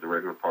then played the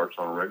regular parts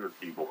on a regular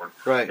keyboard.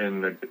 Right.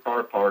 And the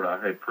guitar part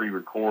I had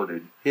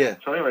pre-recorded. Yeah.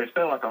 So anyway, it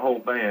sounded like a whole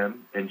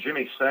band, and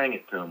Jimmy sang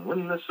it to them.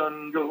 When the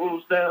sun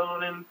goes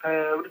down in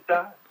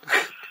paradise.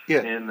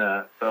 Yeah.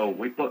 And so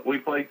we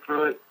played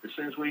through it. As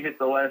soon as we hit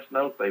the last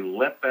note, they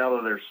leapt out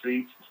of their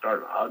seats and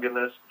started hugging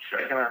us,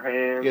 shaking our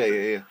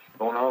hands,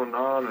 going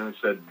on, and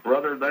said,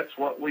 "Brother, that's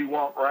what we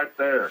want right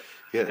there."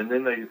 Yeah. And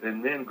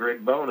then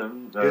Greg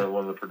Bonin,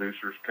 one of the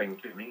producers, came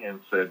to me and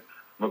said,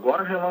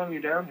 "Maguire, how long are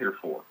you down here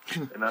for?"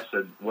 And I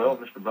said, "Well,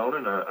 Mr.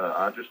 Bonin,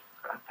 I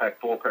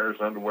packed 4 pairs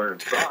of underwear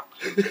and socks.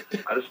 And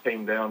I just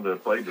came down to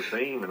play the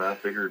theme, and I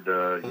figured,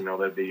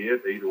 that'd be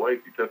it. Either way,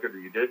 if you took it or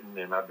you didn't,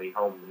 and I'd be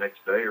home the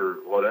next day or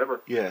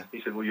whatever." Yeah.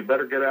 He said, "Well, you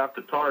better get out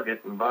to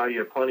Target and buy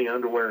you plenty of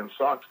underwear and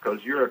socks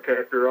because you're a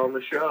character on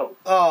the show."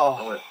 Oh.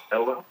 I went,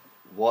 "Hello?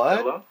 What?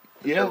 Hello?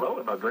 Yeah. Hello?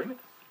 Am I dreaming?"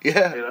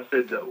 Yeah. And I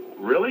said,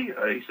 "Really?"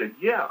 He said,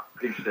 "Yeah."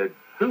 He said,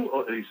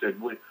 "Who?" He said,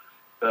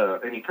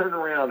 and he turned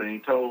around and he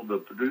told the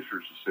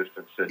producer's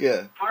assistant,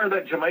 said, "Fire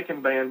that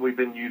Jamaican band we've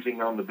been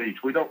using on the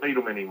beach. We don't need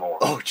them anymore."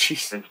 Oh,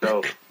 jeez. And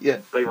so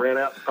they ran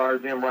out and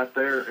fired them right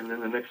there. And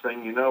then the next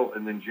thing you know,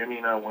 and then Jimmy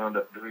and I wound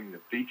up doing the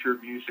feature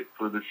music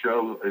for the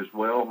show as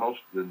well,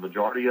 the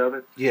majority of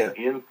it, the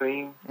end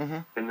theme.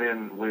 And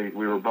then we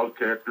were both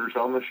characters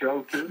on the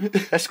show, too.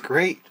 That's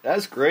great. That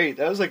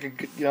was like a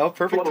good,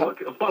 perfect time.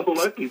 What a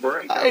lucky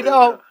break. I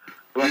know.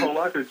 My whole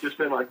life has just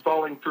been like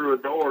falling through a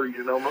door.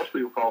 Most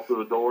people fall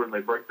through a door and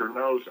they break their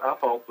nose. I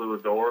fall through a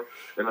door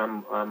and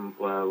I'm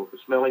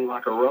smelling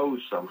like a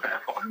rose somehow.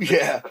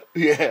 Yeah.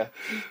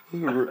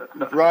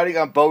 Riding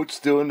on boats,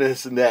 doing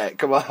this and that.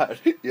 Come on.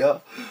 Yeah.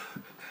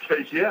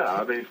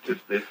 I mean,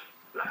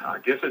 I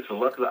guess it's the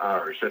luck of the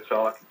Irish. That's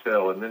all I can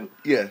tell. And then,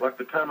 like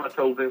the time I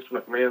told Vince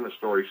McMahon the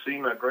story,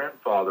 my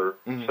grandfather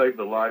saved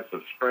the life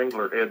of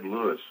Strangler Ed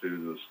Lewis,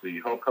 who was the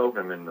Hulk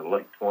Hogan in the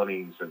late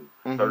 20s and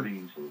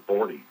 30s and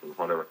 40s and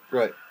whatever.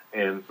 Right.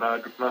 And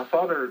my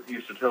father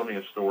used to tell me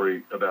a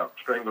story about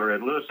Strangler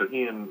Ed Lewis that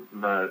he and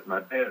my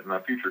dad, my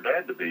future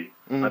dad-to-be,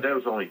 my dad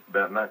was only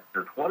about 19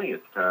 or 20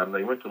 at the time.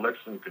 They went to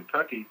Lexington,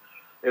 Kentucky,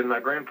 and my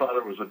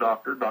grandfather was a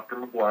doctor, Dr.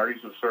 Maguire.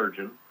 He's a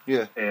surgeon.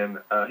 Yeah. And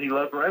he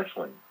loved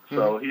wrestling.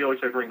 So he always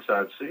had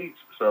ringside seats.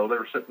 So they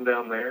were sitting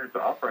down there at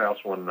the Opera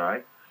House one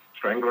night.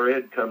 Strangler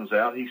Ed comes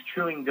out. He's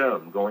chewing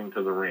gum going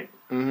to the ring.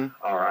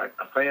 All right.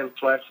 A fan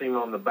slaps him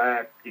on the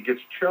back. He gets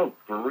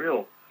choked for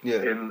real.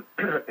 And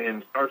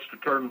starts to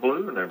turn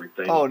blue and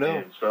everything. Oh, no.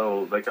 And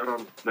so they got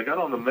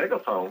on the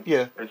megaphone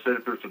and said,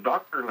 if there's a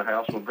doctor in the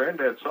house, well,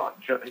 Granddad saw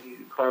it. He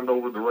climbed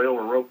over the rail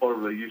or rope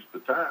over they used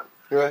at the time.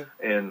 Right.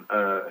 And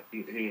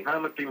he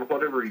hammocked him or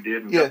whatever he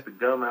did and got the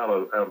gum out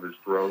of his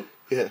throat.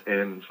 Yeah.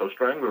 And so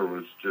Strangler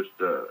was just,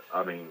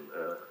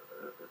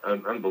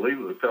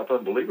 unbelievable. It felt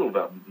unbelievable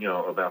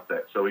about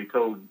that. So he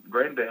told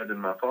Granddad and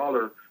my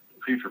father,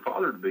 future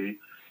father-to-be,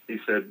 he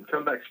said,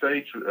 come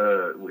backstage,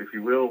 if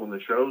you will, when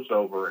the show's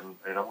over,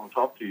 and I want to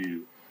talk to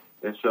you.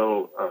 And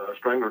so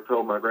Strangler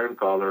told my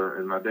grandfather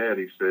and my dad,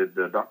 he said,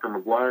 Dr.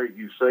 Maguire,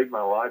 you saved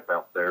my life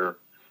out there.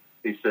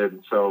 He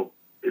said, so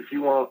if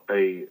you want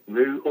a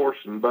new horse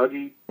and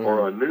buggy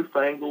or a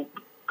newfangled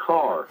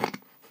car,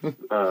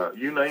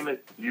 you name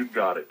it, you've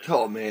got it.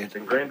 Oh, man.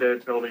 And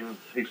Granddad told him,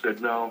 he said,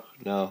 no.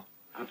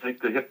 I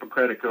take the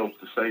Hippocratic oath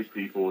to save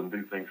people and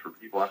do things for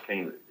people. I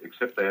can't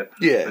accept that.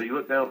 Yeah. But he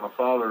looked down at my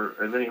father,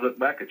 and then he looked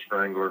back at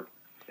Strangler,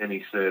 and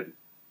he said,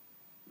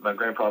 my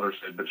grandfather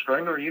said, but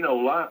Strangler,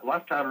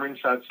 lifetime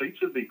ringside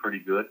seats would be pretty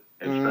good.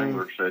 And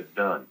Strangler said,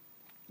 done.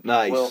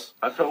 Nice. Well,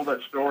 I told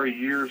that story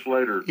years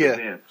later to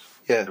Vince.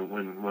 Yeah.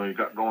 When we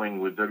got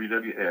going with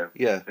WWF.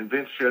 Yeah. And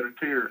Vince shed a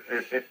tear,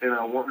 and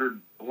I wondered,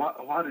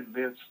 why did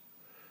Vince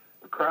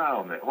cry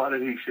on that? Why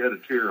did he shed a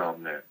tear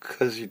on that?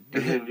 And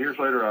then years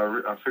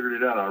later, I figured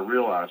it out. I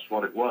realized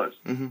what it was.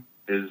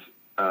 Is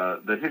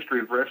the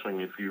history of wrestling.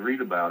 If you read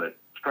about it,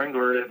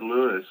 Strangler Ed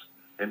Lewis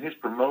and his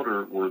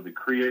promoter were the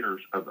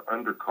creators of the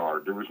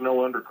undercard. There was no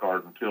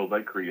undercard until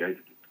they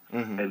created it.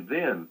 And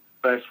then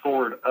fast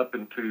forward up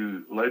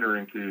into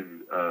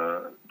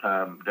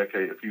time,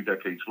 a few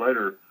decades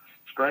later,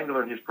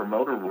 Strangler and his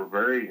promoter were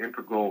very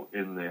integral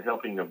in the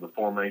helping of the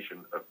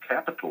formation of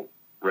Capital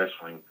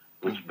Wrestling,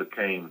 which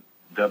became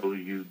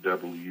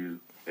WWF.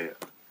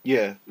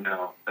 Yeah.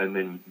 Now, and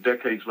then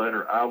decades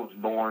later, I was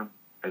born,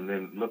 and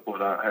then look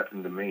what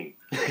happened to me.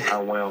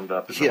 I wound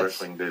up in the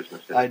wrestling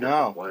business in a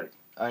different way.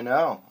 I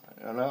know.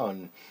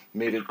 And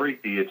it's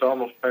freaky. It's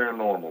almost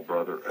paranormal,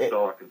 brother. That's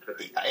all I can tell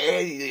you.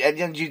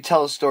 And you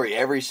tell a story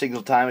every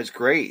single time. It's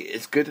great.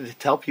 It's good to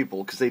tell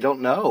people because they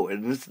don't know.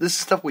 And this is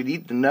stuff we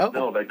need to know.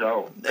 No, they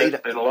don't.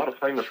 And a lot of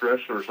famous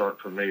wrestlers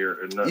aren't familiar.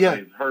 And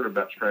they've heard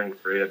about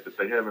Strangler Ed, but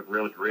they haven't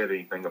really read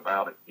anything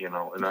about it, And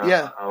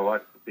I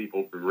like the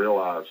people to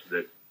realize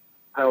that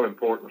how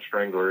important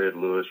Strangler Ed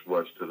Lewis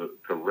was to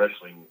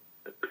wrestling,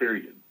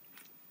 period.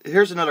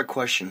 Here's another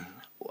question.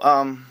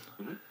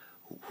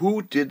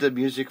 Who did the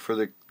music for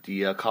the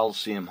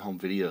Coliseum home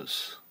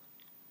videos?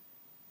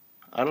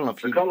 I don't know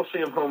if the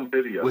Coliseum home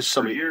videos.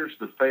 For years,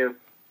 the fans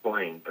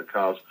complained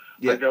because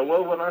they go,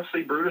 well, when I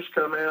see Brutus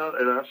come out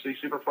and I see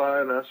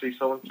Superfly and I see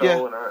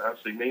so-and-so and I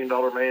see $1 Million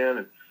Man,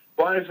 and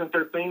why isn't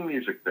there theme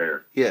music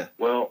there? Yeah.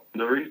 Well,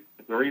 the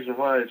reason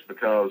why is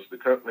because the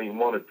company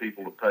wanted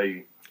people to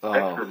pay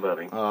extra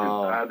money to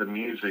buy the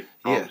music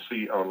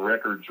on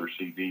records or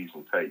CDs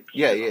and tapes.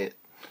 Yeah.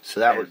 So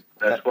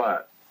that's why.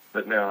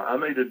 But now I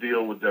made a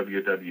deal with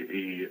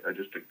WWE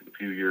just a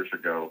few years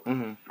ago,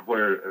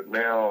 where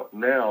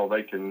now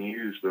they can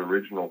use the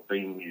original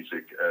theme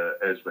music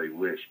as they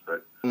wish,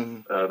 but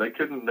they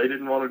couldn't. They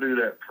didn't want to do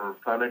that for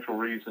financial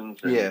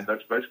reasons. And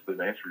that's basically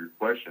to answer your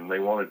question. They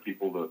wanted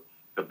people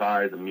to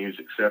buy the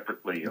music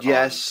separately.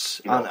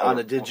 On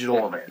a digital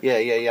format.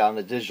 On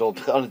the digital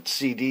on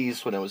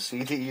CDs when it was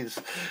CDs,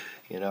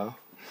 Now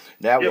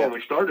when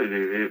we started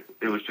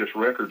it was just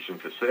records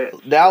and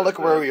cassettes. Now look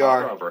where we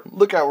are.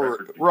 Look how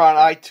we're on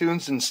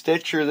iTunes and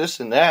Stitcher, this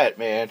and that,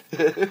 man.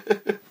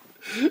 I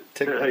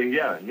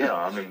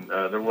mean,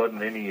 there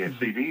wasn't any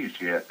CDs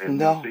yet, and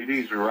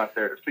CDs are right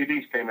there.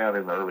 CDs came out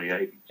in the early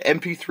 '80s.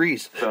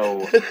 MP3s.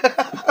 So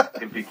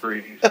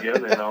MP3s,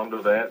 then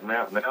onto that.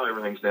 Now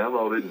everything's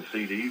downloaded, and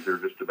CDs are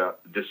just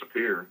about to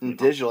disappear.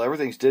 Digital,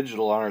 everything's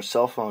digital on our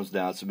cell phones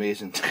now. It's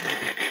amazing.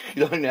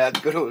 You don't even have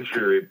to go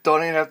to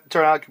don't even have to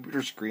turn on a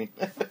computer screen.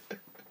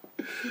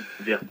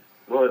 Yeah.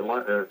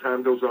 Well,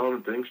 time goes on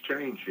and things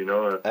change,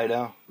 I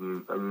know.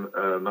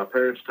 My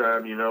parents'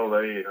 time,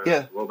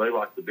 they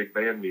liked the big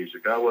band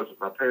music.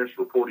 My parents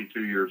were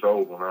 42 years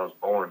old when I was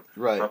born.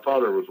 Right. My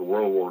father was a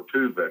World War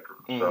II veteran,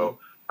 so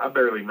I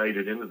barely made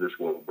it into this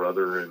world,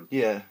 brother. And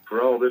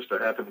for all this to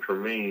happen for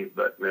me,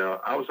 but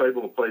now I was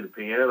able to play the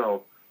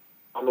piano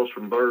almost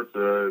from birth.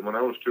 When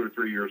I was 2 or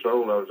 3 years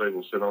old, I was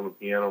able to sit on the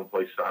piano and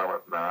play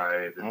Silent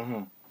Night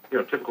and,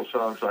 typical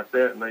songs like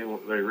that. And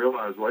they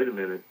realized, wait a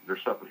minute,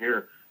 there's something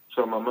here.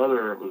 So my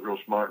mother was real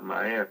smart and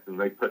my aunt, and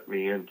they put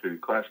me into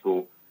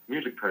classical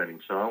music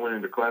training. So I went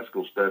into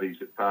classical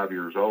studies at 5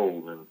 years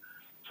old, and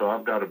so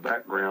I've got a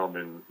background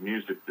in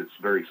music that's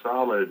very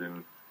solid.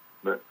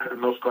 But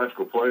most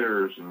classical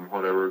players and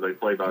whatever, they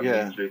play by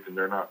music, and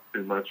they're not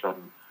too much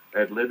on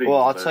ad-libbing.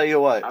 Well, I'll tell you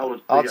what. I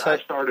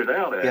started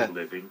out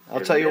ad-libbing. I'll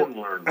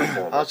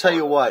tell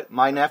you what.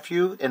 My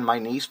nephew and my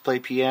niece play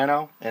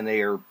piano, and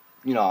they are,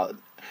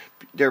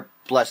 they're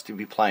blessed to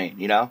be playing,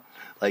 you know?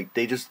 Like,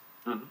 they just,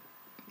 it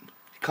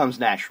comes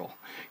natural,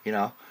 you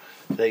know?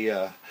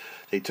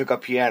 They took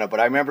up piano, but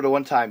I remember the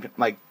one time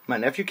my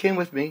nephew came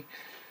with me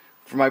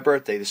for my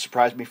birthday. They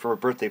surprised me for a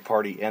birthday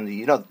party, and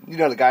the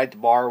guy at the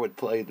bar would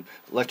play the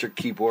electric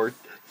keyboard,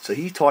 so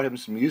he taught him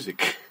some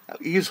music.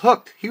 He was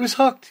hooked.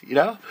 You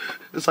know,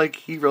 it's like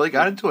he really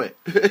got into it.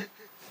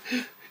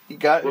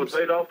 Well, it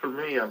paid off for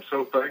me. I'm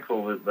so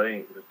thankful that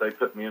they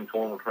put me in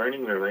formal training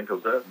and everything,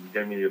 because that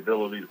gave me the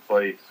ability to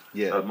play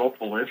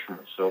multiple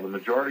instruments. So the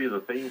majority of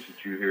the themes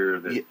that you hear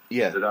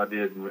that I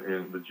did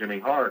in the Jimmy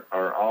Hart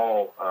are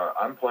all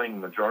I'm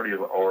playing the majority of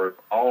or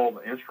all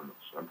the instruments.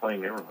 I'm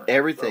playing everything.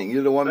 Everything. So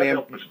you're the one man.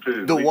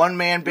 One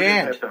man band. We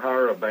didn't have to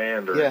hire a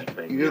band or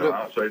anything.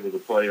 I was able to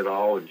play it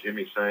all, and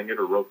Jimmy sang it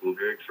or wrote the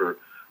lyrics, or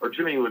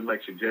Jimmy would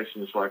make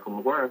suggestions like, "Well,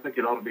 Maguire, I think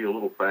it ought to be a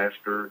little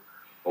faster."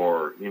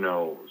 Or,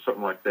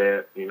 something like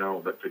that,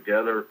 but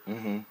together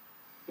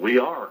we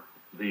are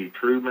the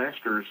true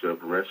masters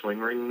of wrestling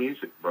ring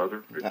music,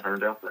 brother. It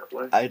turned out that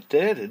way. I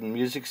did, and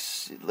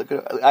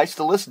I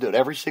still listen to it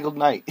every single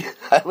night.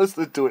 I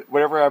listen to it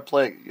whenever I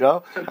play,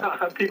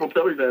 People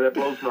tell me that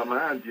blows my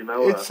mind,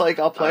 It's like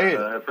I'll play it.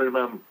 A friend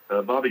of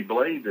mine, Bobby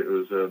Blade, that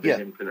was a big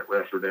independent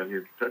wrestler down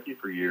here in Kentucky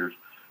for years.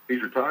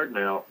 He's retired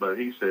now, but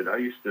he said, I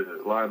used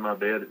to lie in my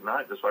bed at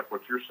night, just like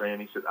what you're saying.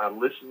 He said, I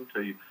listened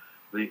to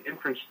the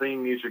entrance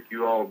theme music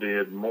you all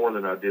did more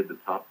than I did the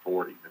top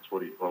 40. That's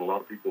what a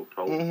lot of people have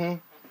told me.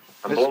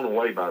 I'm blown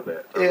away by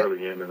that. I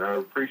really am, and I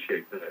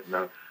appreciate that. And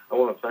I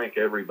want to thank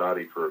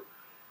everybody for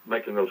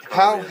making those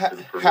comments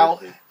and for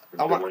listening.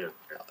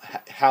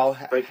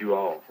 Thank you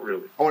all,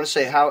 really. I want to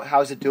say,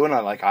 how's it doing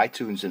on like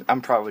iTunes? And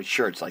I'm probably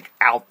sure it's like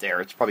out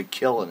there. It's probably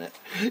killing it.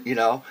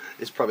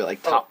 It's probably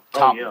like top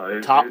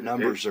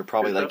numbers are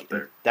probably like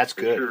that's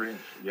good. Sure is.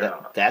 Yeah,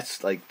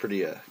 that's like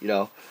pretty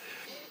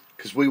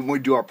because when we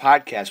do our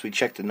podcast, we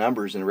check the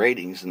numbers and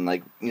ratings, and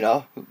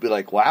we'll be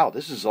like, wow,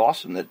 this is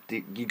awesome that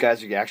you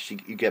guys are actually,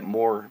 you get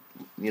more,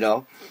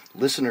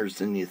 listeners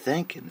than you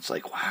think, and it's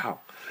like, wow.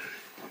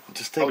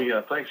 Just think. Oh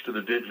yeah, thanks to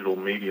the digital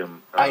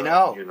medium. I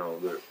know.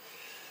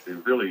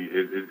 It really.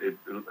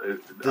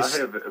 I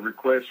have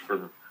requests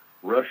from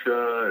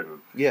Russia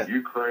and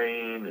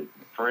Ukraine and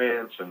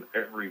France and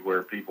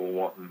everywhere. People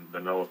wanting to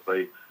know if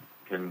they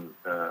can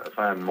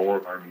find more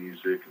of our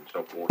music and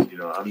so forth.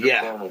 I'm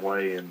just blown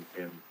away and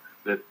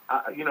that,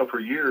 for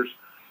years,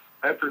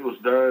 after it was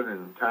done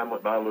and time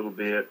went by a little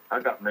bit, I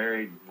got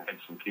married and had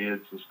some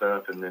kids and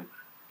stuff, and then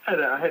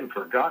I hadn't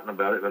forgotten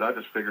about it, but I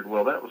just figured,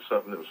 well, that was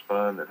something that was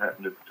fun that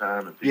happened at the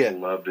time, and people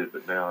loved it,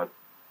 but now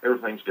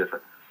everything's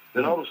different.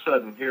 Then all of a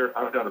sudden, here,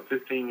 I've got a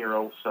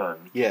 15-year-old son,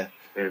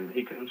 and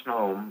he comes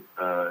home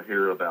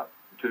here about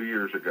 2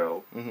 years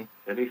ago,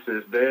 and he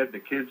says, Dad, the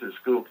kids at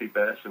school keep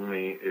asking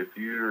me if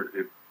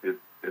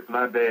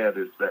my dad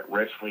is that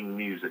wrestling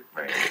music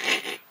man.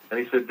 And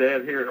he said,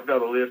 Dad, here, I've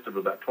got a list of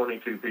about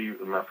 22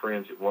 people, my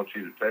friends, that want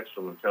you to text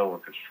them and tell them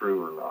if it's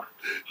true or not.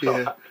 So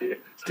I did.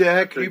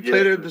 Dad, can you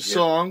play him a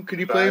song? Can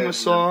you play him a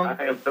song?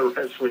 I am the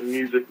wrestling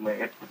music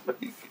man.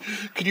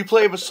 Can you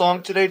play him a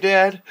song today,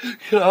 Dad?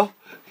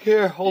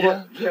 Here, hold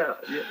on. Yeah.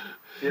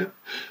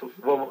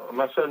 Well,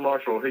 my son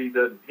Marshall, he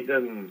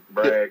doesn't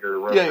brag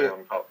or run around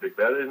and talk big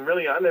about it, and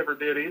really, I never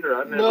did either.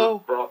 I never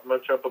brought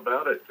much up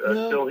about it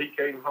until he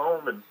came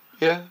home and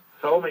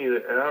told me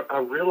that. And I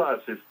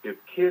realized if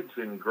kids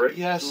in grade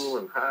school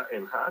and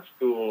high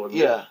school and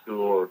middle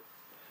school are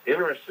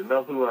interested to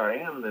know who I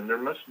am, then there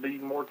must be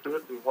more to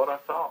it than what I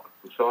thought.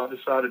 And so I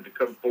decided to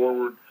come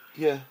forward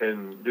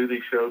and do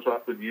these shows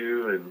like with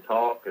you and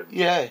talk and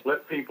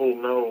let people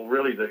know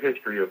really the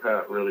history of how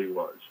it really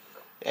was.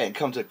 And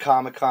come to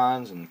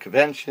Comic-Cons and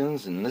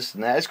conventions and this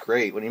and that. It's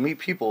great when you meet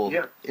people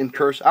in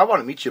person. I want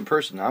to meet you in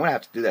person. I'm going to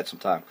have to do that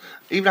sometime.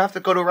 Even I have to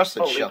go to a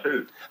wrestling show. Me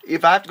too.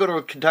 If I have to go to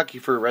Kentucky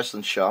for a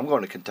wrestling show, I'm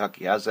going to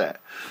Kentucky. How's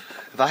that?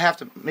 If I have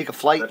to make a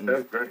flight and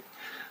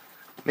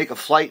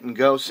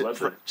go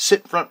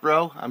sit front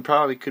row, I'm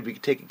probably could be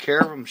taken care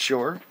of, I'm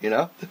sure,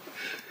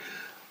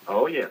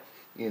 Oh, yeah.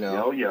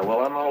 Oh, yeah.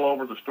 Well, I'm all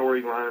over the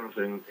storylines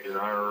in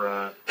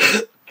our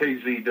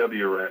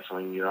KZW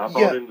wrestling. I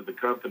bought into the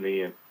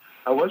company, and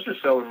I was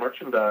just selling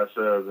merchandise.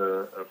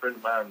 A friend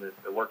of mine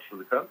that works for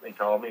the company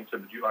called me and said,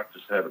 would you like to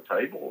have a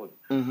table?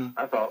 And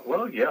I thought,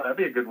 well, that'd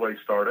be a good way to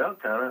start out,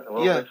 kind of.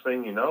 Well, next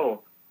thing you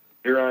know,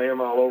 here I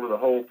am all over the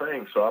whole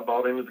thing. So I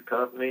bought into the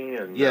company,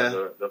 and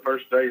the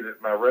first day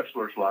that my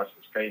wrestler's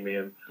license came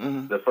in,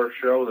 the first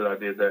show that I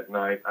did that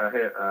night,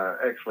 I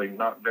actually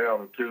knocked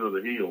down 2 of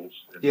the heels.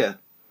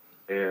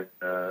 And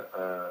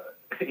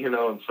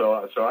and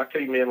so I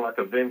came in like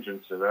a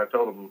vengeance, and I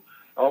told them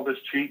all this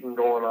cheating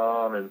going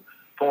on and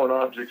throwing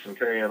objects and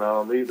carrying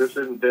on. This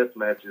isn't death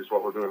matches,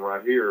 what we're doing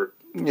right here.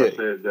 I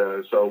said,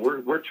 so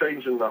we're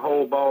changing the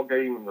whole ball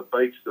game and the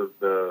face of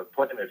the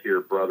planet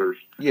here, brothers.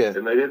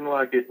 And they didn't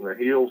like it, and the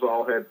heels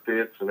all had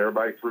fits, and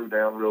everybody threw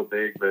down real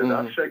big. But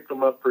I've shaped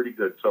them up pretty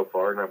good so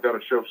far, and I've got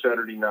a show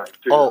Saturday night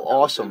too. Oh,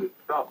 awesome!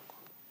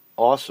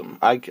 Awesome.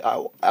 I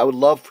would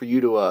love for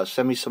you to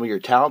send me some of your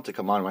talent to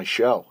come on my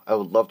show. I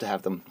would love to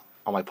have them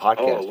on my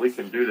podcast. Oh, we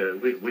can do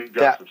that. We've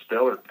got some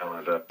stellar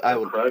talent up.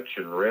 Crutch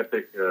and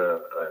Repic,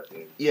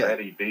 and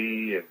Fatty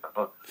B,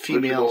 and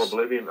females.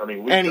 Oblivion. I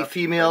mean, any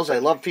females. I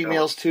love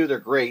females too. They're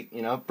great.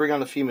 You know, bring on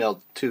the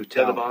female too.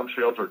 Yeah, the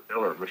Bombshells are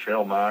killer.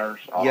 Michelle Myers,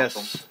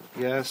 awesome.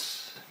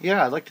 Yes.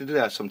 Yeah, I'd like to do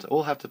that sometime.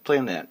 We'll have to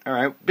plan that. All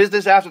right,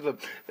 business after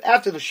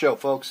the show,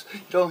 folks.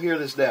 Don't hear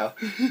this now.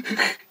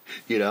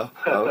 You know,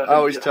 I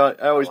always try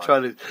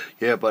to.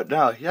 Yeah, but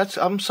no,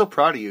 I'm so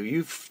proud of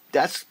you.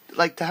 That's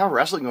like to have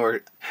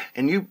wrestling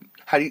and you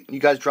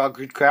guys draw a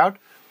good crowd?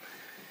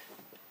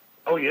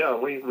 Oh yeah,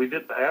 we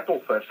did the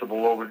Apple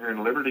Festival over here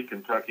in Liberty,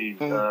 Kentucky,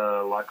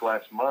 like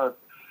last month,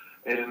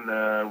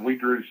 and we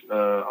drew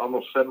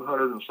almost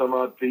 700 and some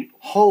odd people.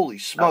 Holy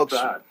smokes!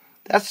 Outside.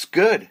 That's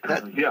good.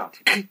 Yeah.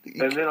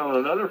 And then on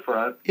another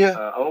front,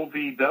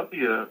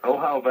 OVW,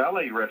 Ohio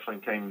Valley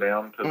Wrestling, came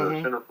down to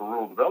the Center for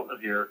Rural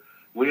Development here.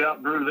 We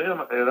outdrew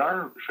them at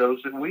our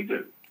shows that we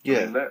do. Yeah.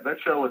 I mean, that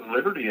show in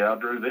Liberty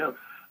outdrew them.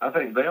 I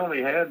think they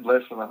only had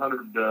less than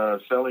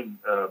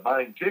 100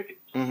 buying tickets.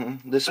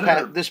 Mm-hmm.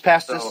 This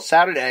past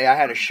Saturday, I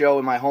had a show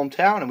in my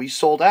hometown, and we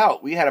sold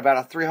out. We had about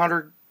a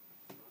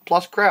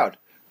 300-plus crowd.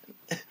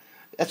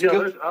 That's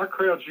good. Our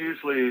crowds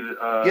usually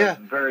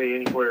vary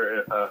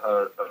anywhere.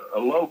 A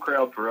low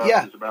crowd for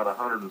us is about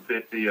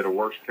 150 at a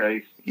worst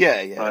case.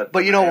 Yeah.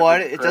 But you know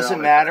what? It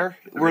doesn't matter.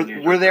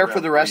 We're there for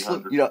the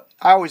wrestling. You know,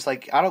 I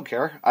don't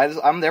care.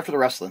 I'm there for the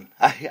wrestling.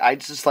 I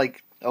just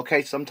like.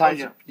 Okay, sometimes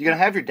you're going to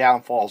have your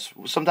downfalls.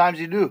 Sometimes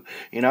you do.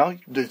 You know,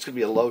 it's going to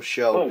be a low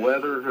show. Oh,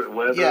 weather.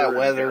 Yeah,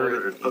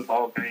 weather.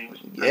 Football games.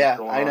 Yeah,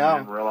 I know.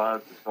 And realize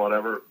it's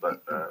whatever.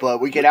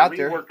 But we get out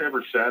there. We work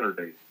every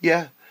Saturday.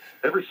 Yeah.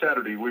 Every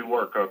Saturday we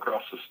work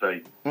across the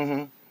state.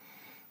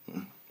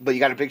 Mm-hmm. But you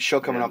got a big show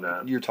coming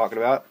up you're talking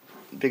about.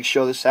 Big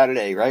show this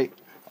Saturday, right?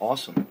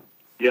 Awesome.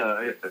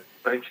 Yeah,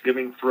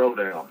 Thanksgiving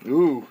Throwdown.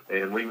 Ooh.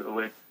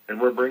 And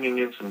we're bringing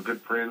in some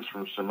good friends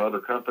from some other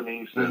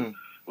companies. And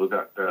we've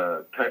got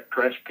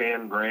Trash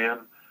Can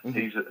Graham.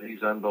 Mm-hmm.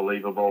 He's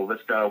unbelievable.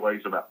 This guy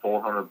weighs about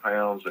 400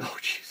 pounds. And,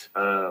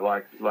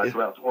 like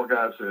about four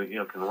guys that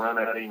can run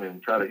at him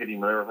and try to hit him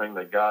with everything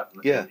they got.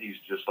 And he's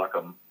just like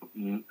an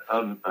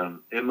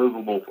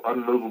unmovable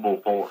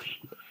force.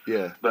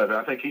 Yeah. But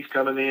I think he's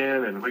coming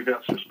in, and we've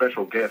got some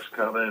special guests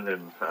coming.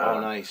 And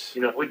nice.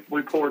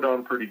 We poured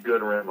on pretty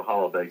good around the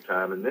holiday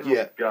time, and then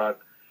we've got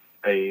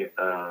a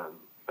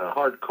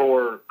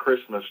hardcore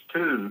Christmas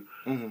too.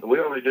 Mm-hmm. We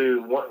only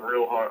do one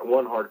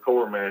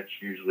hardcore match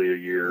usually a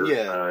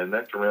year, and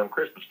that's around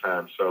Christmas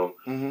time. So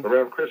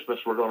around Christmas,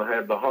 we're going to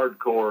have the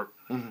hardcore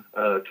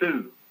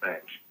 2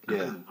 match.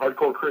 Yeah,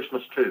 hardcore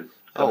Christmas 2.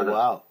 Oh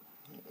wow,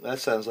 that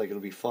sounds like it'll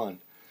be fun.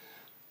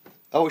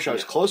 I wish I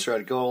was closer.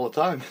 I'd go all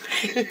the time.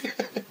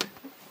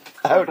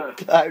 I'd go.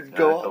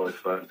 That's always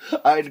fun.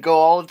 I'd go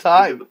all the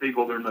time. We give the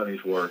people their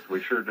money's worth.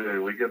 We sure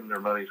do. We give them their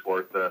money's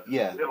worth. We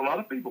have a lot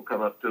of people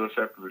come up to us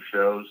after the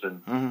shows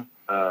and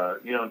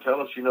and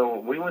tell us,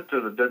 we went to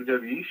the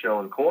WWE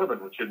show in Corbin,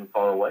 which isn't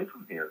far away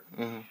from here.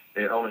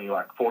 It only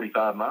like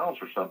 45 miles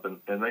or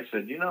something. And they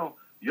said,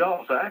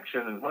 y'all's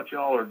action and what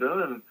y'all are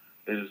doing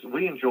is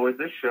we enjoyed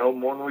this show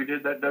more than we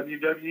did that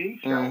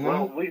WWE show. Mm-hmm.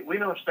 Well, we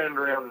don't stand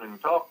around and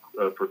talk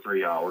for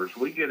 3 hours.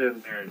 We get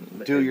in there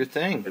and do your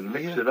thing and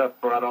mix it up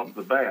right off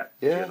the bat.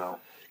 Yeah,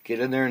 get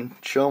in there and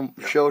show.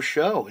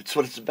 It's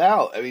what it's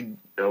about. I mean,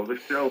 show the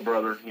show,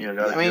 brother.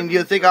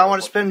 You think I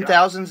want to spend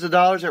thousands of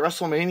dollars at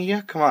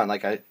WrestleMania? Come on,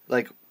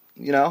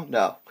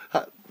 no.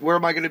 Where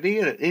am I going to be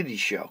at an indie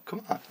show?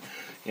 Come on,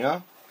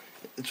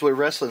 It's what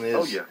wrestling is.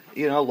 Oh,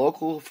 yeah.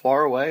 Local,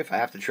 far away. If I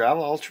have to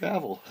travel, I'll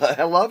travel.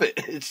 I love it.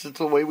 It's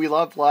the way we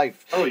love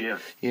life. Oh, yeah.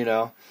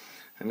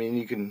 I mean,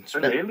 you can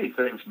spend... And the indie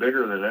thing's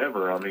bigger than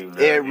ever. I mean...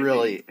 it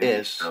really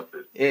is.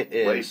 It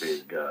is.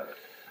 Way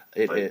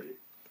big, big.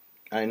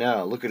 I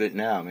know. Look at it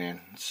now, man.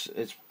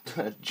 It's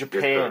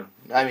Japan.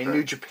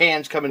 New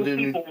Japan's coming to...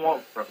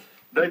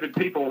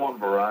 People want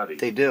variety.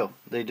 They do.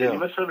 And you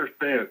must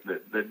understand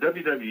that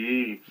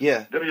WWE,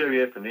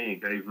 WWF and E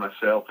gave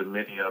myself and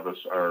many of us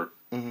our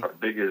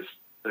biggest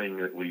thing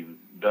that we've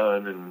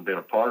done and been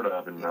a part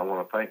of, and I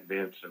want to thank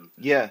Vince and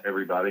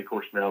everybody. Of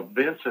course, now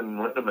Vince and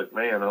Linda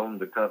McMahon owned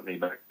the company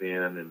back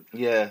then, and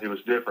it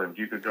was different.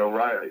 You could go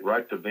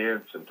right to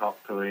Vince and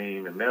talk to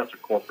him, and now it's a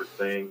corporate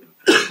thing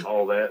and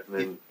all that. And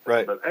then,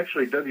 but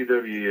actually,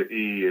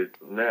 WWE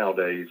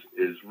nowadays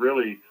is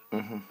really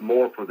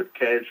more for the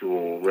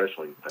casual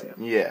wrestling fan.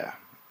 Yeah.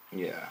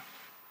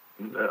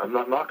 I'm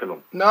not knocking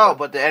them. No,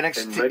 but the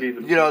NXT,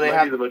 and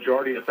maybe the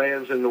majority of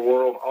fans in the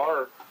world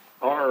are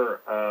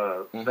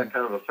that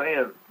kind of a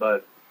fan,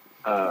 but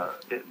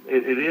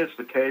it is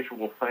the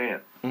casual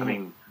fan. I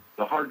mean,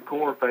 the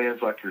hardcore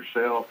fans like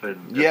yourself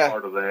and you're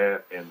part of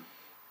that, and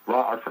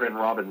our friend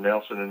Robin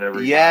Nelson and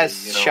everybody.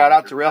 Yes, shout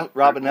out to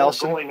Robin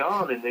Nelson. What's going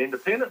on in the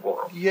independent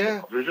world?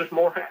 Yeah, there's just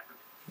more happening.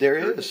 There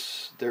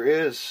is,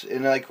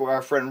 and like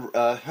our friend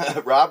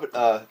Rob,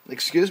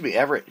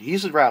 Everett,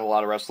 he's around a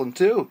lot of wrestling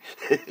too.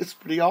 It's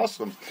pretty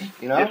awesome,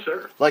 you know. Yes,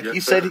 sir. Like yes, he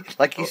sir. said,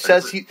 like he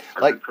says, Everett, he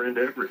our like good friend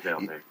Everett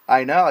down there.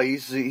 I know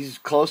he's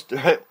close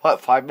to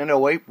 5 minute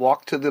wait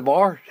walk to the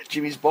bar,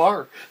 Jimmy's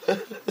bar.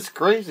 It's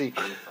crazy.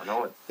 I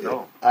know it.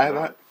 No,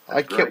 I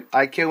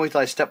can't wait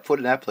till I step foot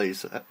in that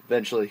place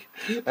eventually.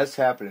 That's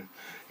happening,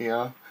 you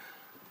know.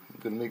 I'm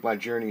gonna make my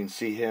journey and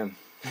see him.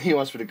 He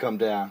wants me to come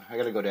down. I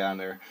gotta go down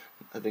there.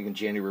 I think in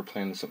January we're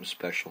planning something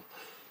special.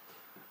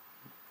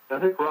 I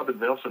think Robin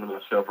Nelson and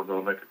myself are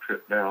going to make a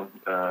trip down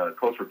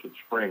closer to the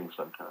spring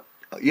sometime.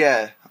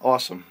 Yeah,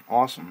 awesome.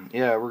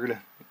 Yeah, we're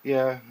gonna.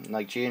 Yeah, in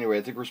like January.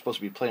 I think we're supposed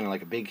to be planning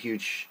like a big,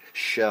 huge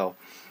show,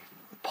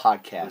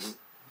 podcast.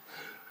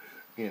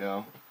 You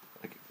know,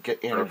 like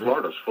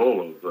Florida's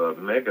full of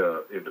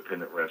mega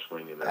independent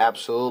wrestling. You know?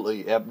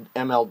 Absolutely,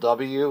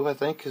 MLW I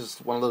think is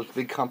one of those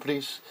big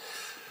companies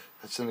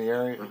that's in the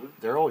area.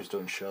 They're always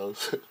doing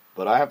shows,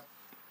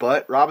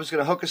 But Rob is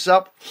going to hook us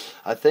up,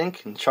 I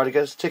think, and try to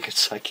get us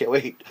tickets. I can't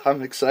wait.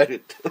 I'm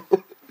excited.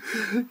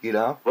 You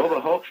know? Well,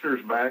 the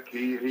Hulkster's back.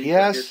 He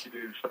yes. I guess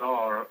you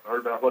saw or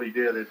heard about what he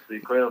did at the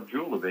Crown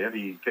Jewel event.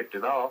 He kicked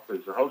it off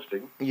as a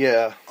hosting.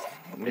 Yeah.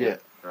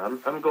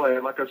 I'm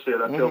glad. Like I said,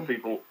 I tell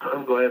people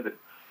I'm glad that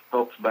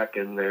Hulk's back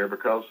in there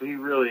because he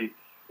really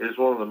is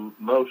one of the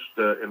most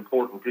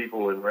important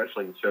people in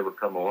wrestling that's ever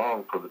come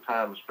along for the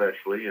time,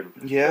 especially, and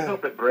to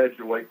help it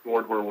graduate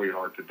toward where we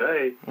are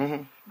today.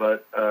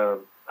 But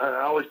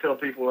I always tell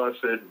people, I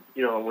said,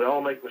 you know, we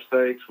all make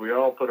mistakes. We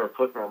all put our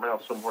foot in our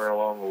mouth somewhere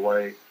along the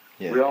way.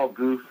 Yeah. We all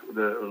goof.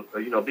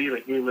 Being a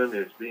human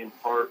is being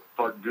part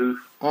goof.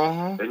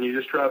 And you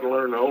just try to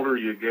learn the older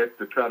you get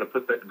to try to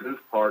put that goof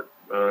part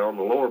on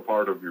the lower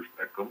part of your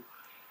spectrum.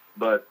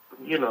 But,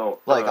 you know.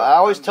 Like, I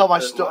always tell my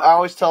story. I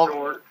always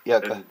tell.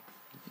 Yeah,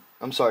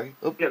 I'm sorry.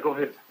 Oop. Yeah, go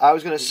ahead. I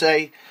was going to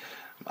say,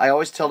 I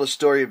always tell the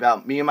story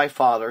about me and my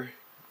father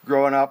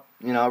growing up,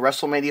 you know,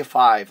 WrestleMania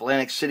 5,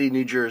 Atlantic City,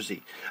 New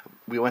Jersey.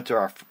 I went to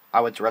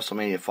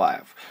WrestleMania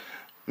 5.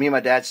 Me and my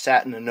dad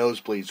sat in the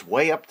nosebleeds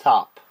way up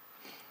top.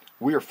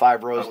 We were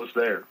 5 rows. I was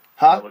there.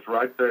 Huh? I was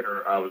right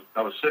there. I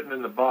was sitting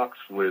in the box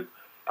with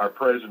our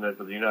president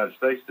of the United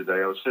States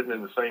today. I was sitting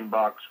in the same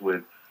box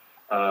with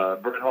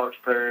Bret Hart's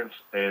parents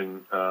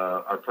and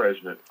our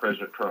President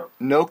Trump.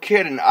 No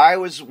kidding. I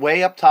was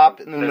way up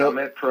top. I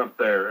met Trump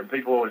there, and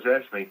people always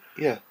ask me,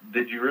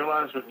 did you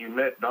realize when you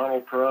met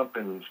Donald Trump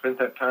and spent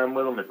that time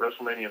with him at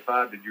WrestleMania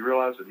 5, did you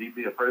realize that he'd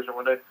be a president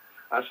one day?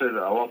 I said,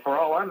 well, for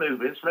all I knew,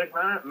 Vince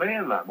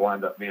McMahon might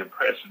wind up being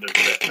president at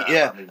that time.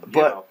 Yeah, I mean,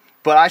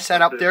 but I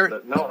sat up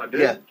there. No, I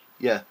didn't.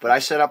 Yeah, but I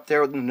sat up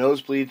there with the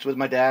nosebleeds with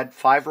my dad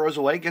 5 rows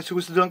away. Guess who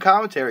was doing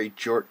commentary?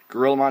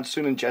 Gorilla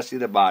Monsoon and Jesse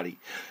the Body.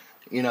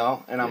 You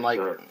know, and I'm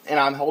and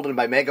I'm holding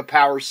my Mega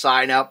Power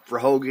sign up for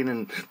Hogan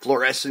and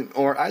fluorescent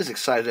orange. I was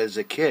excited as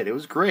a kid. It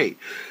was great.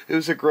 It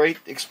was a great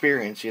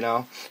experience, you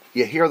know.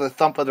 You hear the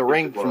thump of the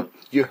ring.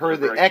 You heard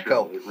the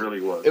echo. Show. It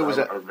really was. It was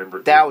I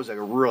remember that was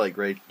a really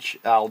great.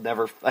 I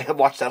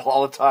watch that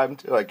all the time,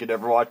 too. I could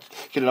never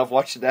get enough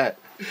watching that,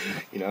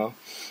 you know.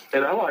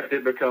 And I liked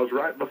it because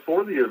right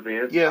before the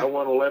event, I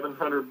won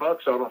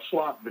 $1,100 on a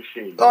slot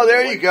machine. Oh,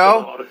 there you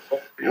go.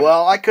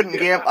 Well, I couldn't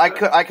gamble. I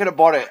could have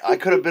bought it. I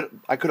could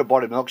have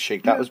bought a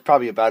milkshake. That was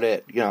probably about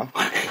it. You know.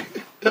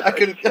 I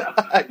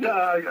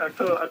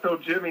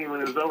told Jimmy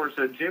when it was over. I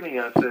said, Jimmy,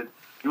 I said,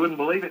 you wouldn't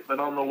believe it, but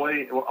on the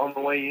way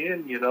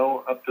in, you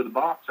know, up to the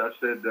box, I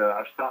said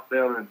I stopped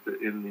down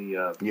in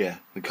the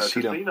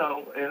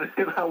casino, and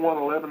I won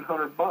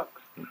 $1,100.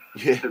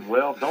 He said,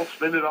 well, don't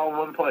spend it all in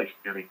one place,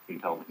 Jimmy, he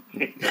told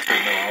me. I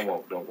said, no, I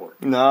won't, don't worry.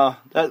 No,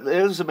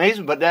 it was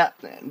amazing, but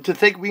to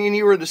think me and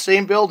you were in the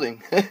same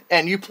building,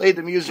 and you played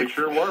the music. We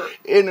sure were.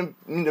 In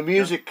the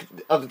music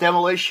of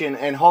Demolition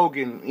and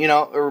Hogan, you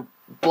know, or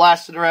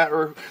blasting around,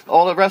 or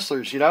all the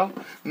wrestlers, you know?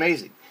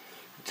 Amazing.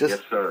 Yes,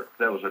 sir.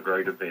 That was a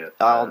great event.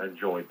 I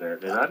enjoyed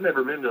that. And I've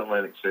never been to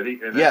Atlantic City,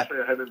 and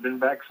actually I haven't been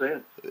back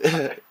since.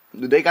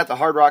 They got the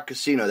Hard Rock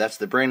Casino. That's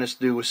the brand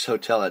newest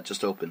hotel that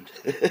just opened.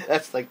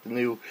 That's like the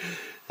new.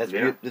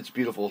 It's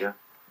beautiful. Yeah.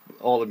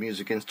 All the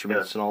music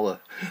instruments and all the.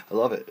 I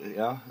love it. You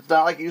know, it's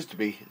not like it used to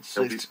be.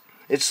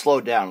 It's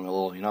slowed down a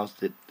little. You know,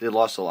 they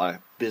lost a lot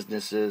of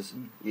businesses.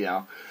 You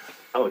know.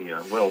 Oh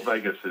yeah. Well,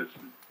 Vegas is.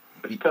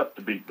 It's tough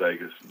to beat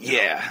Vegas.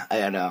 Yeah,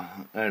 I know.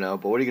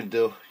 But what are you gonna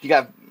do? You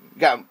got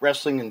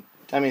wrestling, and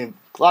I mean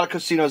a lot of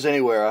casinos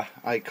anywhere.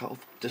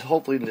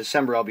 Hopefully in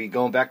December I'll be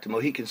going back to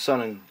Mohegan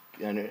Sun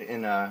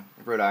in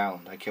Rhode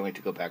Island. I can't wait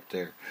to go back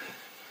there,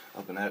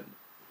 up in that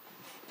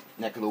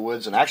neck of the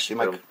woods. And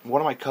actually,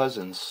 one of my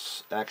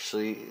cousins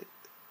actually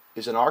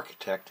is an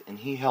architect, and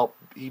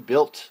he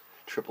built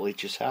Triple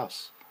H's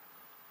house.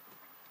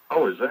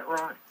 Oh, is that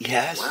right?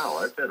 Yes. Wow,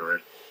 that's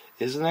interesting.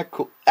 Isn't that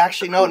cool?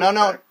 Actually,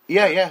 no.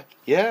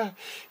 Yeah.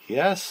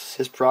 Yes,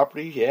 his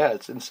property. Yeah,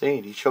 it's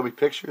insane. He showed me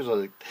pictures. I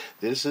was like,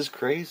 this is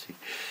crazy.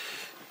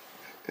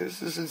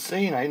 This is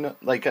insane. I know,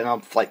 and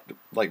I'm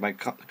like my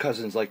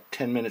cousin's like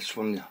 10 minutes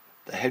from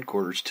the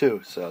headquarters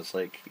too. So it's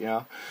like, you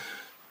know,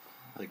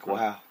 like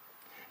wow.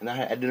 And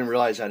I didn't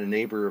realize I had a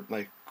neighbor,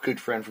 my good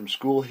friend from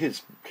school.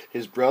 His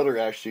brother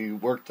actually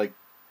worked like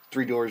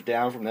 3 doors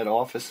down from that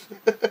office.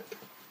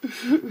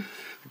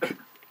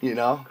 You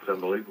know? It's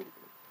unbelievable.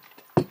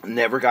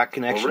 Never got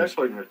connections.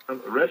 Well,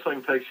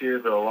 wrestling takes you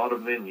into a lot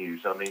of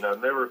venues. I mean, I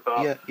never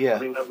thought. Yeah. I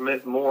mean, I've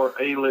met more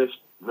A-list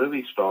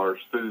movie stars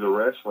through the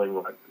wrestling,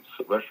 like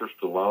Sylvester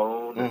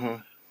Stallone. Mm-hmm.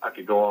 I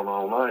could go on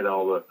all night.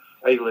 All the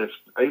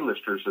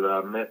A-listers that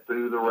I met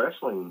through the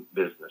wrestling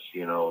business,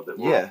 you know, that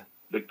were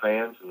big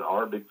fans and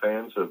are big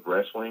fans of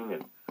wrestling.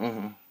 And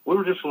mm-hmm. we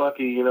were just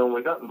lucky, you know, when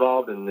we got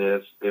involved in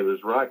this. It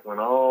was right when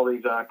all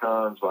these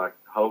icons like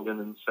Hogan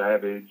and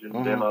Savage and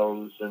mm-hmm.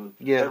 Demos and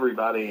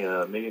everybody,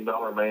 $1 Million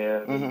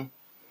Man, mm-hmm.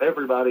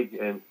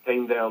 everybody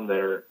came down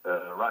there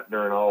right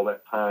during all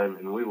that time.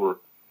 And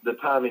the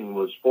timing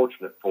was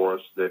fortunate for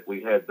us that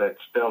we had that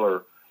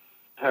stellar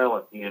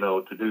talent, you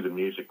know, to do the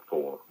music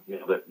for, you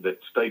know, that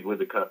stayed with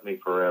the company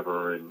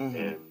forever. And,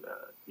 mm-hmm.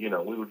 you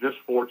know, we were just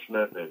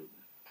fortunate and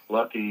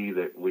lucky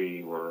that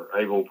we were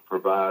able to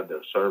provide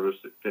a service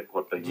that fit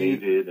what they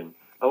needed. And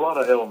a lot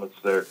of elements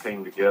there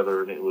came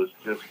together, and it was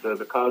just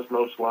the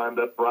cosmos lined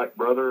up right,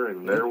 brother,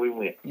 and there we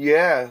went.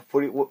 Yeah.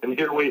 And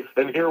here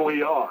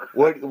we are.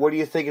 What are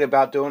you thinking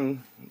about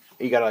doing?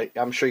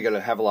 I'm sure you gotta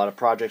have a lot of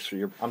projects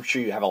I'm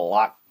sure you have a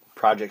lot of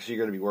projects you're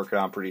gonna be working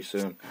on pretty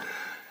soon.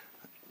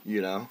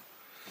 You know?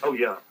 Oh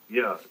yeah.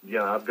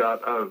 I've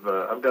got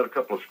a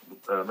couple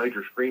of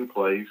major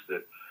screenplays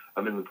that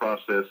I'm in the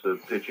process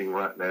of pitching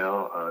right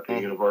now to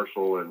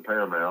Universal and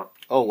Paramount.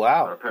 Oh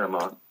wow!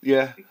 Paramount.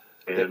 Yeah.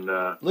 And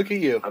look at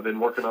you. I've been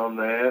working on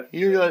that.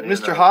 You're like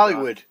Mr.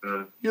 Hollywood.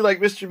 You're like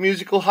Mr.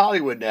 Musical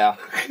Hollywood now.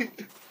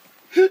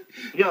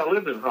 Yeah, I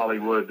live in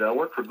Hollywood. I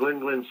work for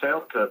Glen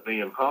Sound Company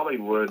in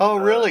Hollywood. Oh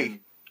really?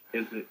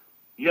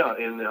 Yeah,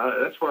 and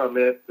that's where I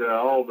met a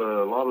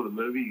lot of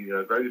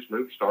the greatest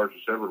movie stars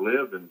that's ever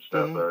lived and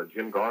stuff. Mm-hmm.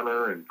 Jim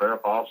Garner and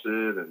Farrah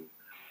Fawcett and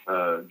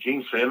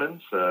Gene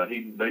Simmons.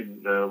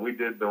 We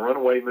did the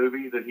Runaway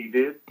movie that he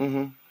did.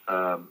 Mm-hmm.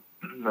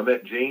 I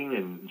met Gene,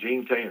 and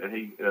Gene came.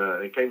 He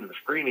came to the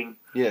screening.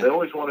 Yeah. They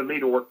always wanted me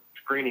to work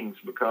screenings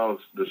because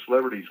the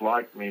celebrities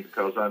liked me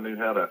because I knew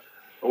how to.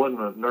 I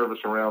wasn't nervous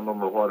around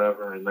them or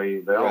whatever, and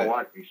they all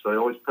liked me. So they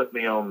always put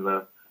me on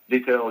the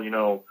detail, you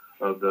know,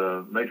 of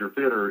the major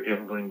theater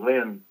in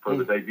Glen for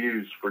the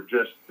debuts for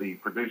just the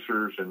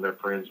producers and their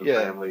friends and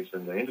families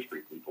and the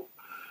industry people.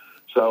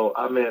 So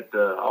I met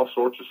all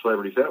sorts of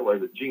celebrities that way.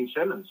 But Gene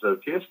Simmons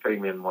of Kiss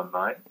came in one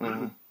night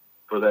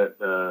for that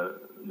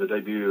the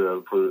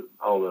debut for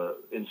all the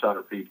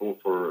insider people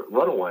for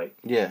Runaway.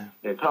 Yeah.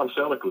 And Tom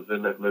Selleck was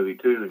in that movie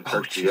too, and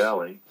Kirstie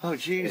Alley. Oh,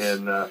 jeez.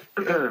 And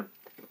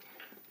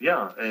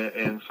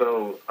and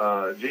so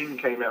Gene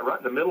came out right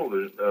in the middle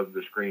of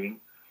the screening.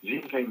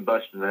 Gene came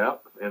busting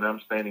out, and I'm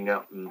standing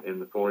out in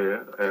the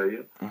foyer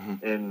area,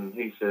 and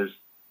he says,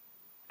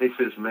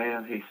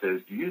 man,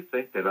 do you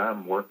think that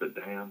I'm worth a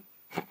damn?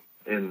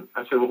 And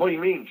I said, well, what do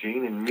you mean,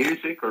 Gene, in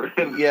music or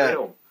in film? Yeah.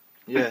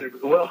 He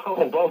said, well,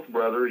 both,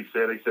 brother, he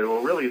said,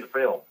 well, really, the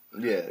film.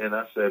 Yeah. And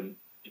I said,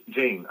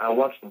 Gene, I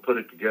watched them put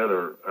it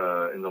together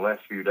in the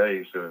last few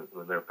days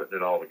when they're putting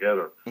it all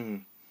together.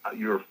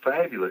 You're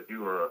fabulous.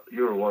 You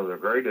are one of the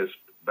greatest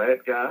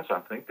bad guys I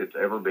think that's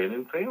ever been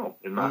in film,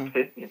 in my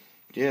opinion.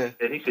 Yeah.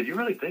 And he said, you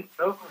really think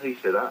so? He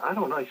said, I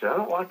don't know. He said, I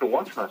don't like to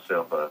watch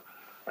myself.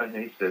 And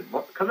he said,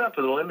 well, come out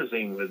to the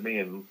limousine with me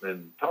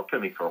and talk to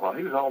me for a while.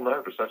 He was all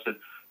nervous. I said,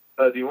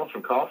 do you want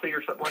some coffee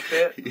or something like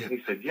that?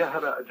 He said, yeah, how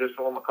about I just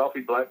want my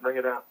coffee black, bring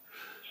it out.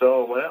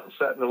 So I went out and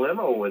sat in the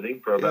limo with him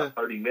for about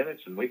 30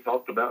 minutes, and we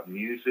talked about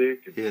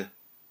music and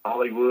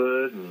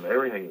Hollywood and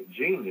everything.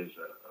 Gene is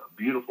a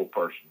beautiful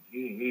person.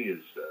 He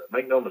is,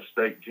 make no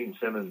mistake, Gene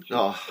Simmons is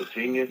a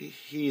genius.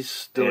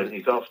 He's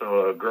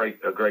also a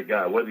great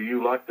guy, whether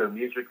you like their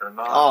music or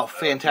not. Oh,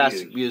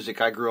 fantastic music.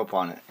 I grew up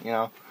on it, you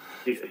know.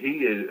 He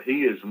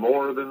is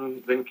more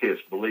than Kiss,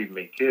 believe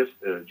me. Kiss,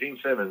 Gene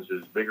Simmons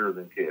is bigger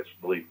than Kiss,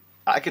 believe me.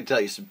 I could tell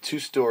you two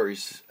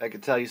stories. I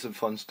could tell you some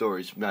fun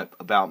stories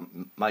about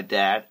my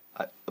dad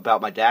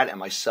and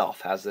myself.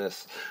 How's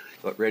this?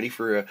 But ready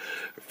for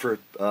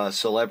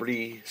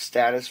celebrity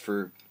status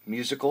for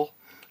musical?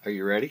 Are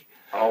you ready?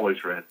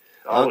 Always ready.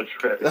 Always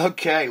ready.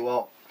 Okay.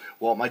 Well,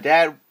 my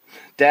dad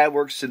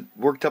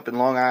worked up in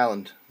Long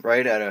Island,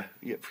 right?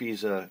 He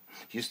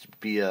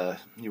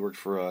worked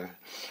for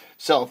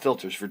selling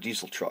filters for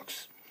diesel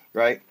trucks,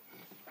 right?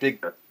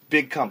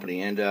 Big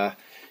company, and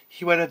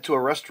he went into a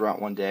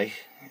restaurant one day,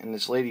 and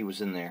this lady was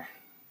in there.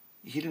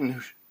 He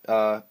didn't,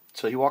 so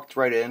he walked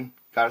right in,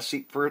 got a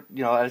seat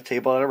at a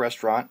table at a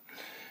restaurant,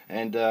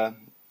 and the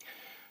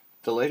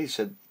lady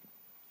said,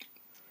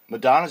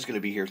 "Madonna's going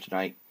to be here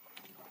tonight.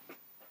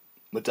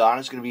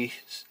 Madonna's going to be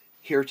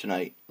here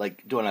tonight,"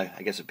 like doing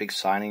a big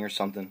signing or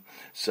something.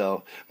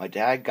 So my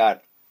dad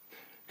got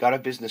a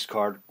business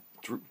card,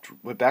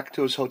 went back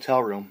to his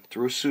hotel room,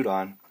 threw a suit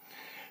on,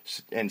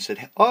 and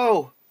said,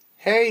 "Oh,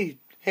 hey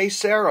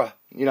Sarah,"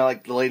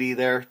 like the lady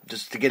there,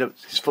 just to get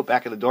his foot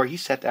back in the door. He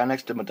sat down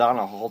next to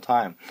Madonna the whole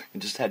time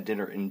and just had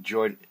dinner,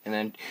 enjoyed it.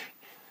 And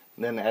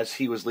then as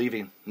he was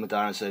leaving,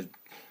 Madonna said,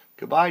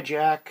 Goodbye,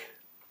 Jack.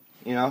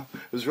 You know,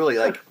 it was really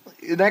like,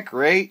 isn't that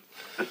great?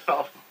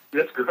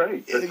 That's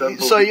great.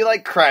 That's so you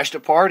like crashed a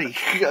party,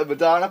 a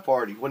Madonna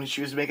party, when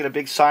she was making a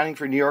big signing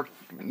for New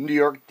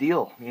York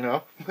deal, you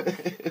know?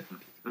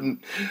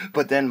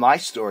 But then my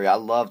story, I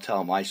love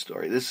telling my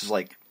story. This is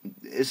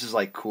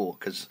like cool,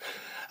 because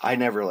I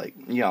never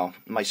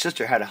my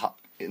sister had a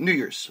New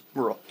Year's,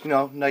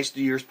 nice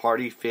New Year's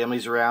party,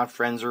 family's around,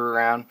 friends are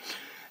around,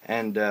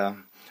 and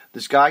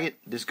this guy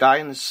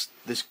and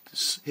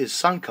his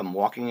son come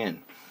walking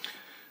in.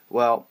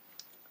 Well,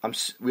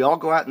 we all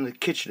go out in the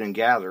kitchen and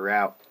gather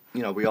out.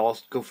 We all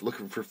go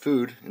looking for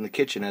food in the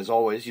kitchen, as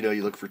always. You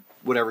look for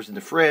whatever's in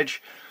the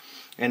fridge.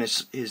 And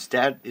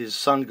his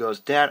son goes,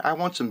 "Dad, I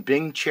want some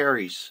Bing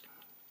cherries.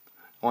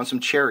 I want some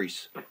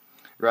cherries,"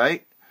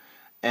 right?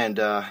 And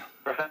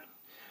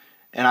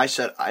I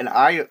said,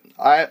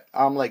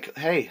 I'm like,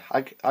 "Hey,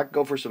 I could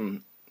go for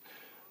some.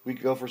 We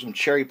could go for some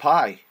cherry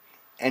pie."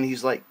 And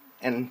he's like,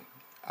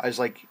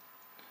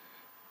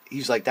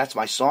 he's like, "That's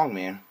my song,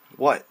 man."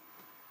 What?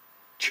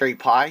 Cherry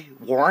pie,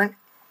 Warrant?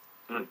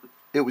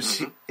 It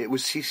was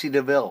CeCe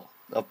DeVille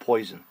of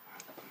Poison.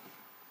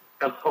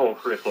 Oh,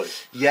 really?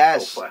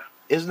 Yes. Oh, wow.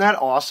 Isn't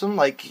that awesome?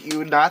 Like, you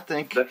would not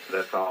think.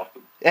 That's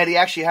awesome. And he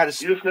actually had a.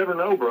 You just never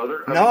know,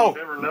 brother. I mean, you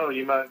never know.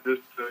 You might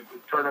just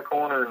turn a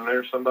corner and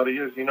there somebody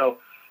is.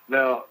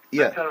 Now,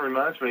 that kind of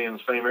reminds me, in the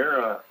same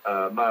era,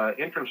 my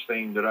entrance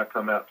theme that I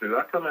come out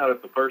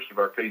at the first of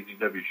our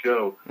KZW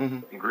show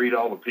and greet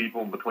all the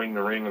people between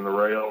the ring and the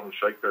rail and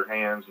shake their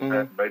hands and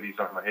pat babies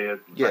on the head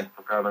and thank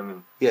for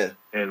coming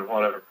and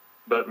whatever.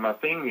 But my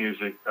theme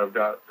music, I've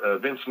got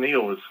Vince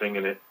Neil is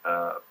singing it.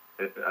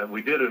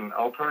 We did an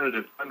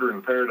alternative Thunder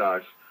in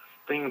Paradise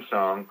theme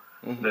song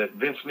that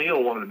Vince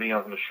Neil wanted to be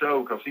on the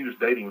show because he was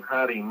dating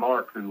Heidi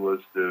Mark, who was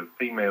the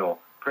female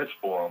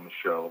principal on the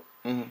show.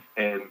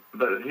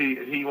 But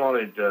he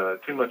wanted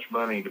too much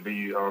money to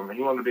be on.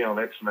 He wanted to be on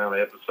X amount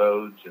of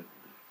episodes and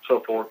so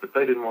forth, but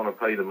they didn't want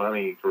to pay the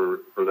money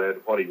for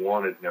that, what he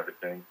wanted and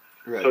everything.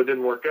 Right. So it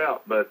didn't work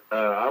out. But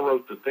I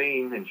wrote the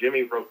theme and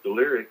Jimmy wrote the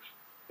lyrics.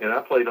 And I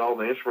played all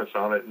the instruments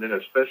on it, and then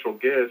a special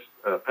guest,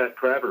 Pat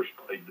Travers,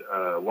 played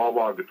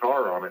wah-wah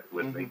guitar on it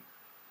with me.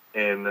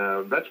 And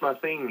that's my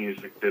theme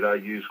music that I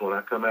use when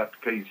I come out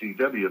to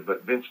KZW.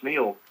 But Vince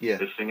Neil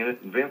is singing it,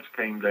 and Vince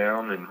came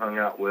down and hung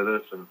out with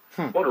us. And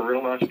what a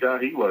real nice guy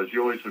he was.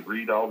 You always would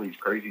read all these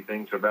crazy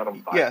things about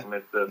him fighting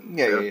at the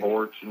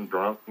airports and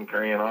drunk and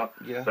carrying on.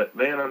 Yeah. But,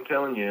 man, I'm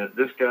telling you,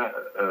 this guy,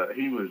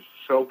 he was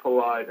so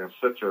polite and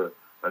such a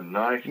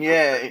nice,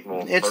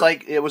 it's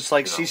like it was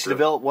like CeCe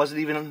DeVille wasn't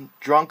even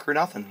drunk or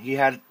nothing. He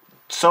had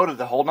soda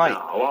the whole night. No,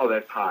 all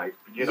that's hype.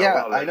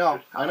 I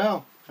know.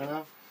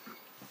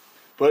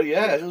 But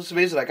yeah, it was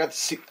amazing. I got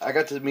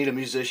to meet a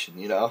musician.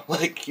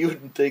 Like you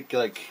would think,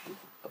 like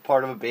a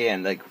part of a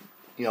band, like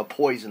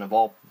Poison of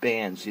all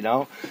bands.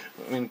 I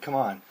mean, come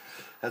on,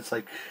 that's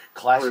like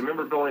classic. I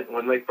remember going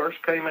when they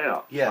first came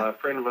out. Yeah, a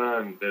friend of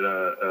mine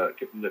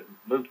that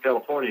moved to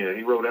California,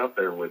 he rode out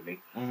there with me.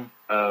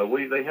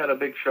 They had a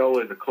big show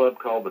at a club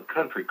called the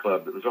Country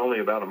Club that was only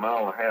about a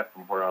mile and a half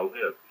from where I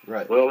lived.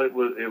 Right. Well, it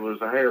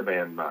was a hair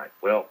band night.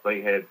 Well,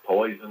 they had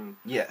Poison.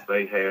 Yeah.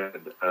 They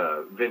had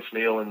Vince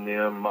Neil and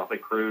them, Motley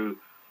Crue.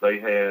 They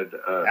had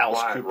Alice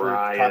Quiet Cooper,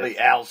 Riot. probably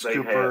Alice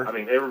Cooper.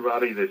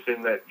 Everybody that's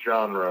in that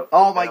genre.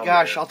 Oh my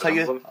gosh! I'll tell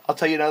you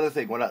another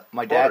thing. When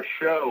my dad for a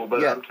show,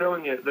 but I'm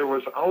telling you, there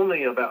was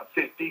only about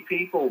 50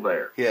 people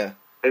there. Yeah.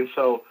 And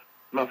so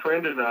my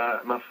friend,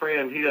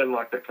 he doesn't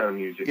like that kind of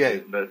music. Yeah.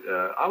 But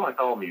I like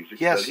all music.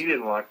 Yes. But he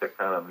didn't like that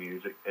kind of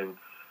music, and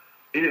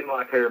he didn't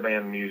like hair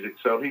band music.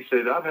 So he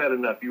said, "I've had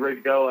enough. You ready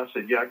to go?" I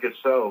said, "Yeah, I guess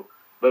so."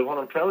 But what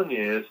I'm telling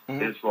you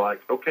is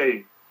like,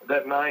 okay.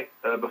 That night,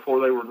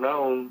 before they were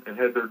known and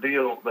had their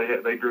deal,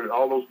 they drew,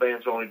 all those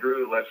bands only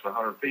drew less than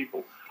 100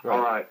 people. Right.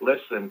 All right,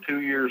 less than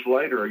 2 years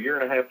later, a year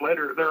and a half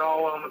later, they're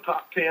all on the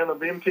top 10 of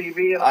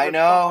MTV. And I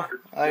know.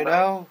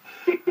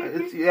 It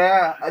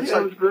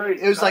was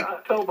great. It was I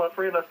told my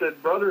friend, I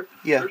said, brother,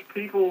 there's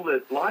people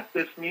that like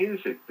this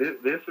music.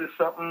 This is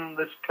something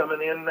that's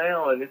coming in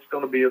now, and it's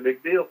going to be a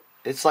big deal.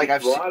 It's like I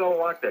don't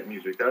like that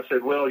music. I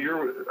said, well,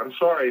 I'm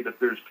sorry,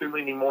 but there's too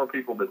many more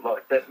people that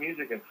like that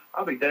music, and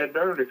I'll be dead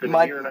darned if in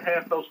a year and a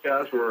half those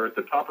guys were at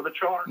the top of the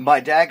chart.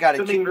 My dad got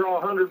Didn't even draw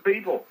 100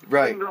 people.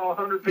 Right. Didn't draw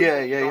 100 people.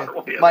 Yeah.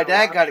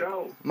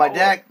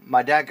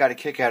 My dad got a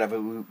kick out of it.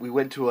 We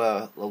went to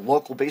a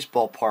local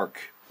baseball park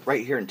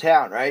right here in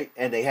town, right?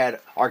 And they had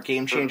our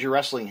Game Changer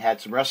Wrestling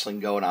had some wrestling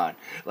going on.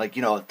 Like,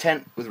 a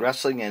tent with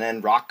wrestling and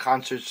then rock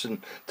concerts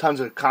and tons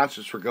of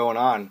concerts were going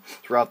on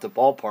throughout the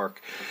ballpark.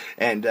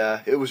 And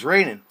it was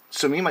raining.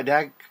 So me and my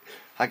dad,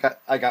 I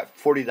got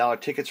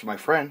 $40 tickets for my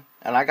friend,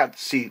 and I got to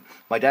see,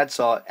 my dad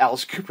saw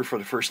Alice Cooper for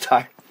the first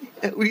time.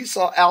 We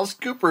saw Alice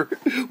Cooper.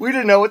 We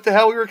didn't know what the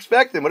hell we were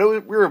expecting, but we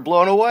were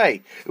blown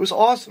away. It was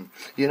awesome,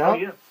 Oh,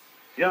 yeah.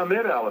 Yeah, I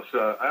met Alice.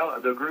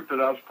 The group that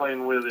I was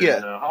playing with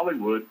in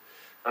Hollywood,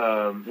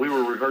 we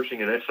were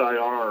rehearsing at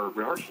SIR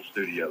rehearsal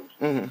studios.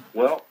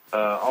 Well,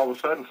 all of a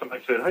sudden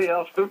somebody said, "Hey,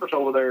 Alice Cooper's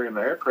over there in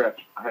the aircraft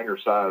hangar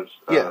size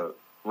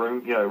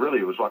room. Really,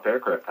 it was like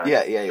aircraft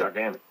hangar. Yeah.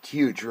 Gigantic.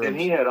 Huge rooms. And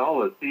he had all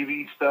the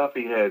TV stuff.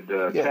 He had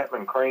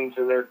Chapman cranes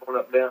in there going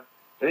up down.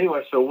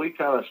 Anyway, so we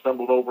kind of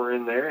stumbled over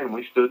in there, and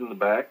we stood in the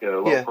back,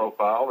 low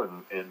profile,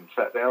 and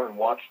sat down and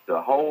watched the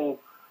whole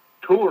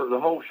tour, the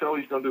whole show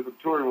he's going to do for the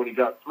tour. And when he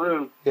got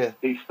through,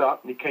 he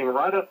stopped and he came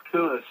right up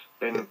to us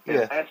and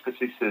asked us,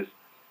 he says,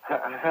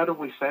 how do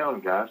we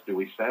sound, guys? Do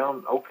we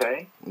sound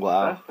okay?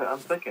 Wow. I'm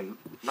thinking,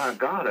 my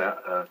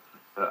God,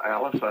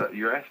 Alice,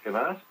 you're asking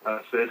us? I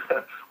said,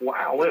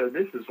 wow,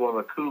 this is one of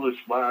the coolest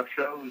live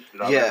shows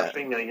that I've ever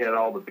seen. And he had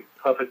all the big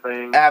puppet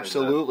things.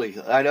 Absolutely.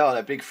 I know,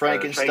 that big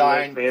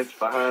Frankenstein.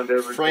 Behind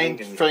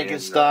everything.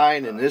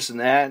 Frankenstein and this and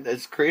that.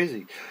 That's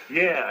crazy.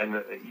 Yeah,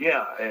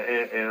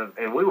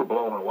 and we were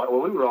blown away. Well,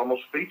 we were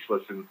almost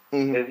speechless.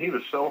 And he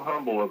was so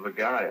humble of a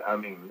guy. I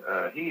mean,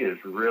 he is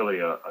really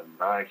a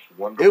nice,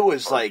 wonderful It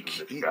was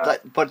person,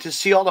 but to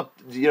see all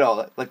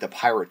the, like the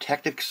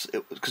pyrotechnics,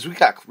 because we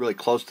got really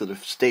close to the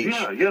stage.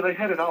 Yeah, they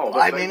had it all.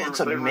 I mean, it's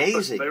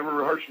amazing. They were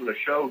rehearsing the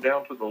show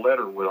down to the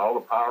letter with all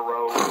the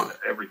pyro and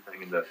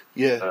everything. And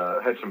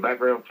had some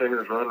background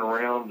singers running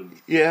around. And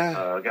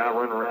a guy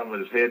running around with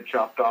his head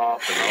chopped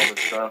off and all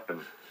this stuff.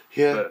 And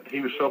but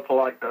he was so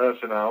polite to us.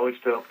 And I always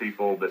tell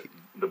people that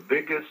the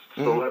biggest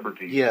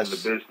celebrities in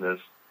the business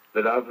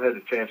that I've had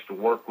a chance to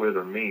work with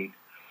or meet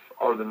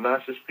are the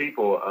nicest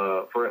people.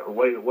 For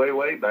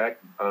way back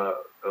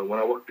when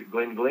I worked at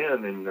Glen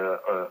in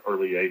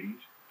early 80s.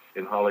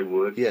 In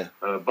Hollywood,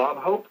 Bob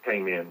Hope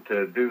came in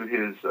to do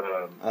his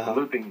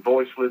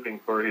voice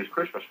looping for his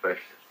Christmas specials.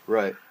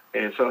 Right.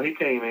 And so he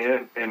came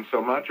in, and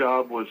so my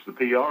job was the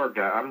PR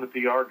guy. I'm the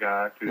PR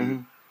guy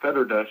to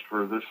feather dust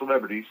for the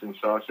celebrities. And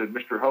so I said,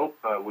 Mr. Hope,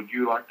 would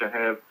you like to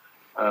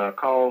have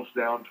calls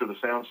down to the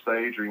sound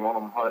stage, or you want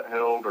them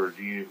held, or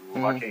do you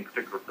like any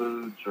particular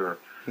foods? Or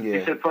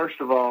he said, first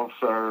of all,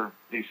 sir,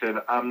 he said,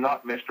 I'm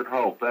not Mr.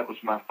 Hope. That was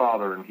my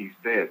father, and he's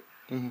dead.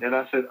 And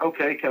I said,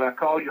 okay, can I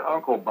call you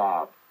Uncle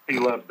Bob? He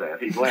loved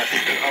that. He laughed. He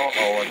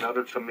said,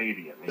 another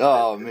comedian.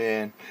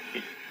 Man.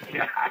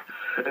 Yeah.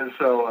 And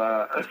so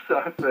I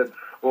said,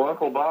 well,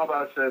 Uncle Bob,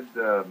 I said,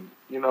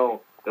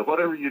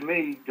 whatever you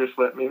need, just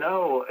let me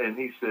know. And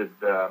he said,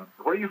 where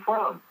are you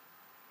from?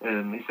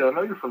 And he said, I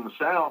know you're from the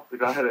South,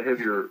 because I had a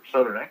heavier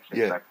Southern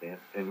accent back then.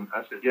 And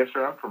I said, yes,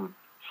 sir, I'm from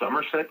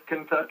Somerset,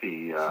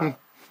 Kentucky,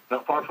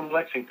 not far from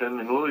Lexington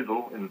and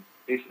Louisville. And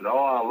he said,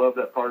 I love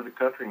that part of the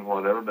country and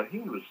whatever. But he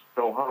was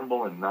so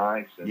humble and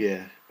nice.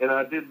 And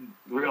I didn't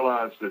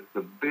realize that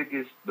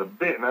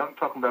and I'm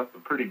talking about the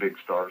pretty big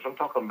stars. I'm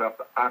talking about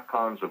the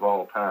icons of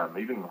all time,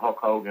 even Hulk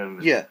Hogan.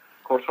 Yeah.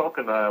 Of course, Hulk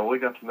and I, we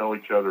got to know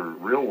each other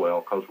real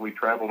well because we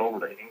traveled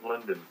over to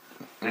England and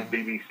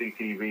did BBC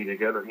TV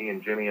together. He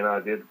and Jimmy and I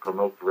did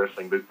promote the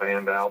Wrestling Boot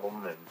Band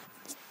album. And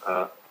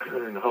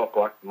Hulk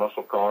liked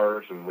muscle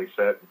cars, and we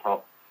sat and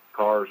talked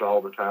cars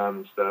all the time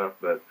and stuff.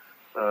 But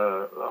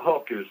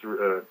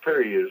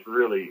Terry is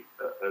really,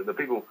 the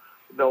people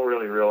don't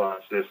really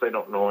realize this. They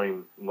don't know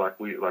him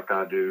like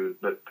I do.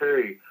 But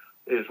Terry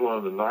is one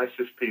of the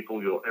nicest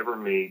people you'll ever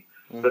meet.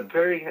 But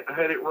Terry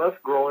had it rough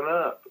growing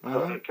up.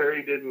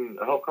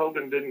 Hulk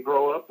Hogan didn't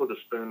grow up with a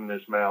spoon in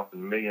his mouth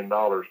and $1 million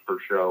per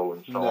show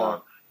and so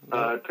on.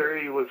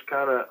 Terry was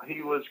kind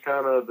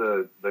of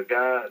the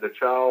guy, the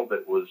child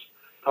that was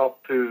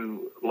talked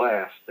to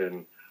last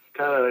and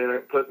kind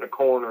of put in a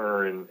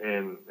corner,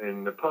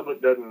 and the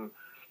public doesn't.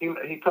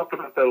 He talked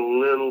about that a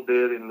little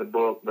bit in the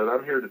book, but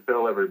I'm here to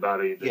tell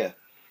everybody that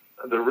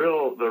the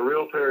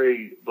real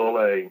Terry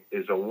Bollea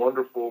is a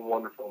wonderful,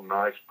 wonderful,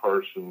 nice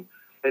person,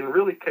 and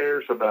really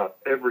cares about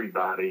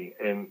everybody.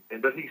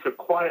 But he's a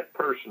quiet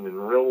person in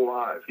real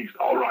life. He's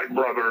all right,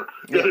 brother.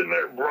 Get in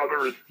there,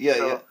 brother.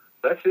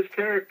 That's his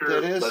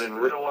character. But in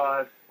real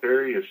life,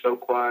 Terry is so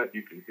quiet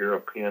you can hear a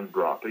pin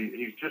drop.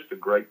 He's just a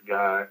great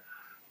guy.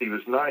 He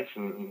was nice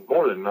and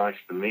more than nice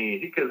to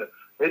me.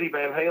 Eddie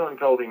Van Halen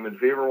told him that if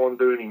he ever wanted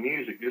to do any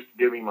music, just to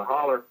give him a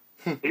holler.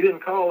 He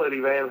didn't call Eddie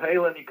Van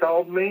Halen; he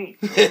called me.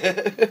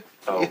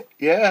 So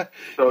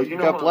you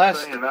know got what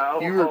blessed. I'm saying?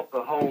 I helped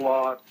a whole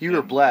lot. You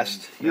were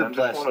blessed. I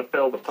just want to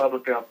tell the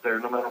public out there,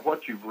 no matter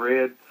what you've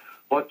read,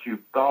 what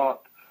you've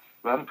thought,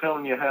 I'm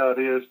telling you how it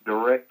is,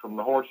 direct from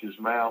the horse's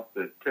mouth,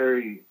 that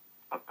Terry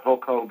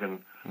Hulk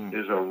Hogan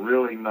is a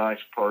really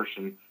nice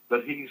person.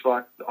 But he's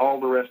like all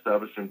the rest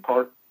of us in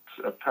parts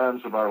of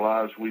times of our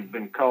lives. We've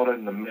been caught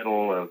in the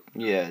middle of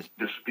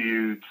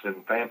disputes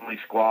and family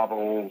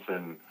squabbles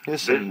and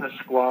business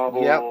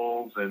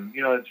squabbles. And,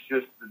 it's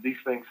just these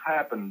things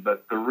happen.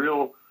 But the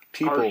real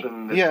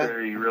person that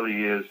Terry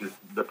really is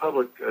the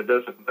public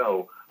doesn't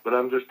know. But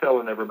I'm just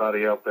telling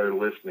everybody out there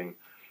listening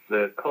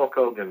that Hulk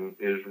Hogan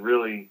is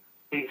really,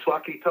 it's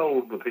like he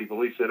told the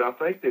people. He said, I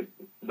think that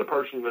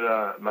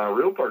my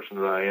real person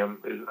that I am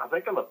is, I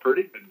think I'm a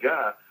pretty good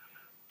guy.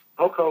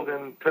 Hulk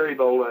Hogan, Terry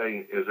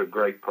Bollea is a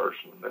great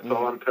person. That's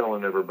all I'm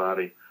telling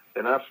everybody.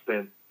 And I've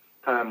spent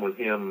time with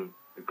him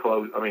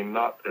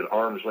not at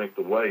arm's length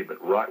away,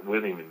 but right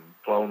with him and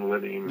flown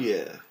with him.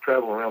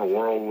 Traveled around the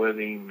world with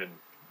him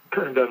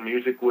and done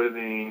music with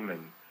him.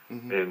 And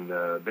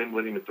and been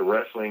with him at the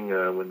wrestling.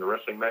 When the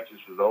wrestling matches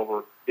was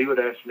over, he would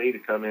ask me to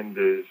come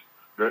into his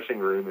dressing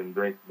room and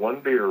drink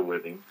one beer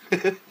with him.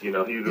 He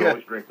would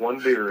always drink one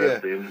beer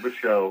at the end of the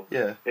show.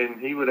 Yeah. And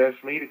he would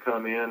ask me to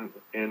come in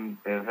and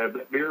have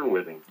that beer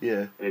with him.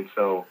 Yeah. And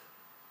so,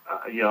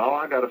 all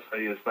I got to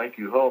say is thank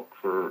you, Hulk,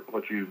 for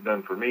what you've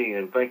done for me,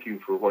 and thank you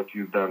for what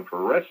you've done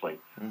for wrestling.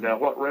 Now,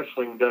 what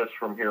wrestling does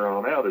from here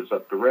on out is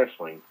up to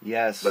wrestling.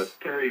 Yes. But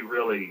Terry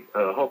really,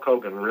 Hulk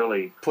Hogan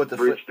really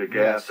bridged the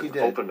gap and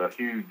opened a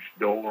huge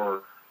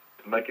door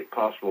to make it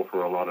possible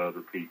for a lot of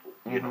other people.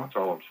 That's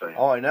all I'm saying.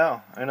 Oh, I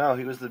know.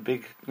 He was the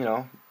big,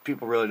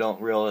 people really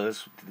don't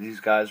realize these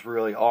guys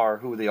really are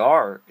who they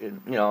are.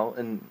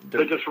 And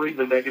they just read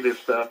the negative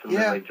stuff and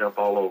then they jump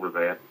all over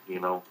that,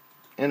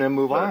 And then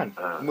move on.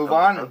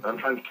 I'm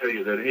trying to tell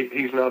you that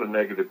he's not a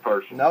negative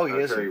person. No, he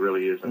isn't. Terry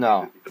really isn't.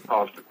 No. He's a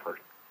positive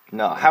person.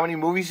 No. How many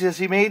movies has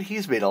he made?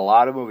 He's made a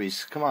lot of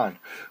movies. Come on.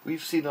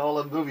 We've seen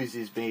all the movies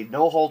he's made.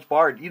 No holds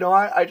barred.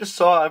 I just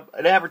saw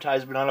an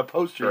advertisement on a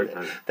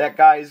poster that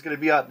guy is going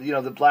to be on,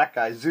 the black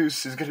guy,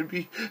 Zeus, is going to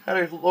be at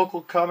a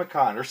local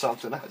Comic-Con or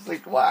something. I was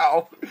like,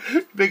 wow.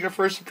 Making a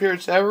first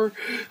appearance ever?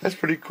 That's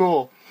pretty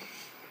cool.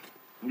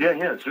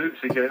 Yeah, Zeus.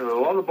 A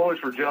lot of the boys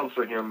were jealous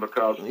of him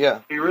because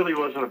he really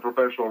wasn't a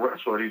professional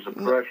wrestler. He's a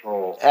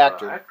professional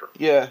actor.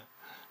 Yeah.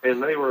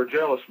 And they were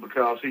jealous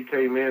because he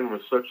came in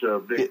with such a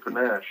big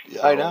panache.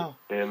 I know.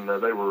 And a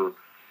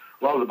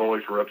lot of the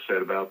boys were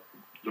upset about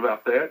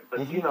that.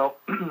 But, you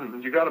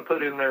got to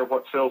put in there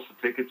what sells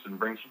the tickets and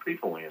brings some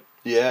people in.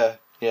 Yeah.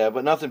 Yeah,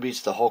 but nothing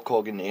beats the Hulk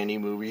Hogan Annie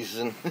movies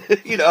and,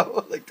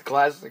 like the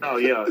classics. Oh,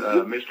 yeah.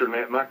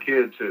 Mr. My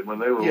kids, when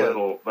they were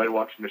little, they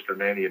watched Mr.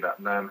 Nanny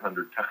about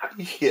 900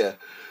 times. Yeah.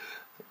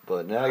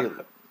 But now,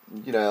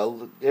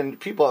 and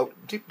people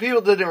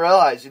didn't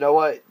realize,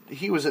 what,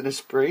 he was an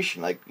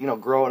inspiration, like,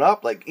 growing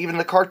up, like, even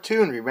the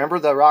cartoon, remember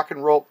the rock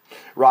and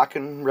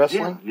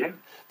wrestling? Yeah.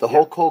 The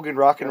Hulk Hogan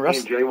rock and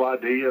wrestling. And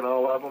JYD and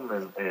all of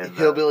them. And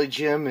Hillbilly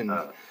Jim and...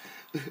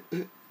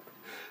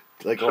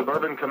 like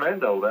Suburban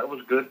Commando, that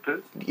was good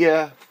too.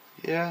 Yeah.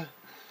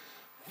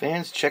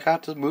 Fans, check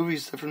out the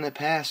movies from the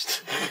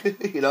past.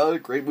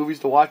 Great movies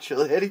to watch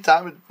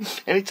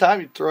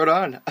anytime you throw it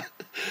on. I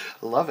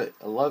love it.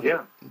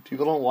 Yeah.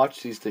 People don't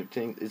watch these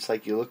things. It's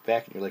like you look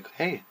back and you're like,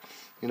 hey,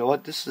 you know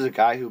what? This is a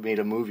guy who made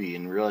a movie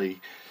and really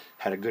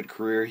had a good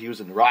career. He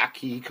was in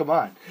Rocky. Come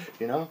on,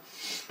 Yeah,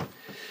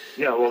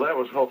 well, that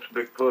was Hulk's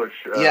big push.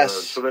 Yes.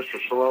 Sylvester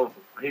Stallone,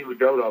 he would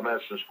go to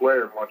Madison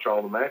Square and watch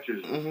all the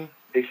matches. Mm-hmm.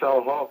 He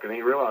saw Hulk, and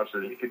he realized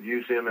that he could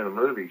use him in a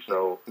movie.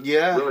 So,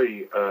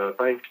 really,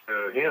 thanks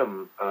to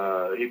him,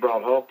 he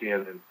brought Hulk in,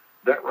 and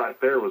that right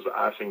there was the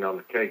icing on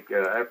the cake.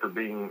 After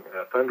being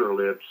Thunder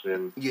Lips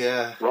in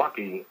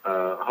Rocky,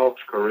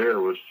 Hulk's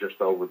career was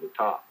just over the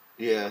top.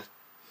 Yeah.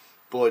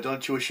 Boy, do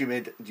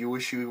you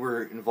wish you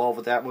were involved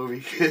with that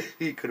movie?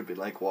 He could have been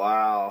like,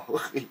 wow,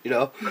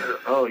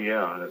 Oh,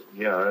 yeah,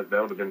 that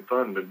would have been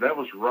fun. But that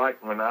was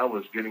right when I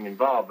was getting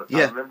involved. But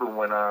I remember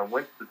when I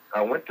went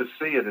to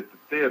see it at the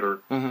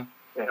theater, and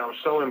I was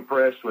so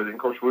impressed with it. Of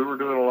course, we were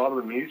doing a lot of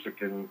the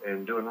music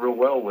and doing real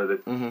well with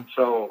it.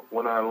 So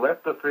when I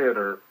left the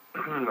theater,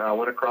 I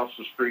went across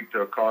the street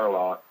to a car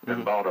lot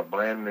and bought a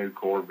brand new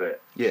Corvette.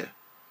 Yeah.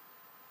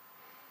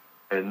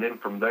 And then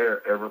from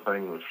there,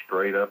 everything was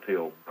straight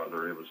uphill,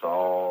 brother. It was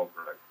all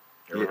great.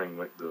 Everything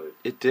went good.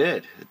 It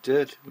did.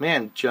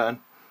 Man, John,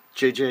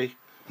 JJ,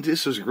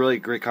 this was a really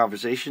great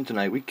conversation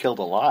tonight. We killed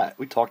a lot.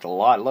 We talked a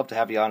lot. I'd love to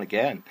have you on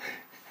again.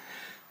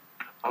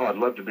 Oh, I'd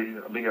love to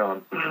be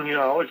on. I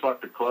always like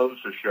to close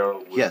the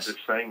show with this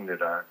saying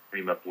that I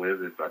came up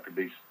with, if I could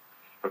be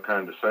so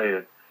kind to say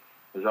it,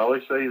 is I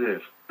always say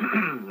this.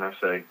 I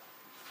say,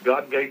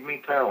 God gave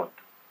me talent,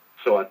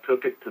 so I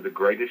took it to the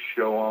greatest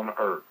show on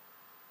earth.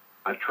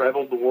 I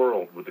traveled the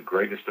world with the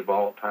greatest of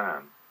all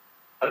time,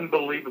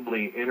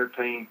 unbelievably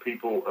entertained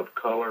people of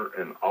color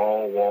and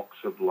all walks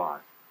of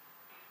life.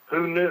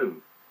 Who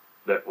knew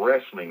that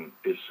wrestling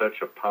is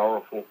such a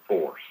powerful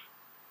force?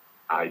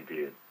 I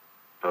did.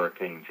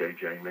 Hurricane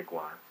J.J.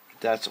 Maguire.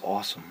 That's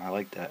awesome. I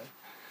like that.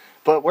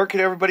 But where can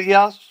everybody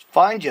else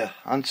find you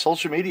on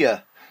social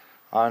media?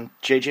 On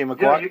J.J.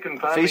 Maguire? Yeah, you can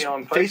find me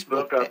on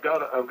Facebook. I've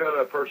got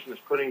a person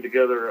that's putting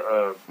together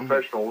a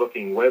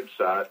professional-looking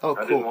website. Oh, cool.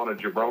 I didn't want a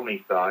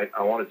jabroni site.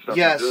 I wanted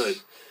something good.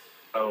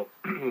 So,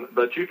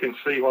 but you can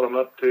see what I'm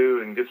up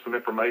to and get some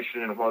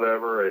information and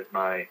whatever at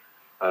my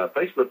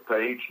Facebook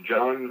page,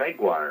 John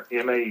Maguire,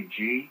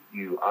 Maguire.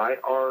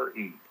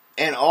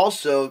 And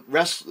also,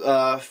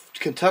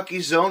 Kentucky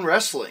Zone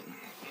Wrestling.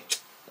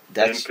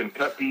 And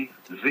Kentucky,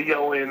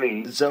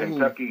 ZONE,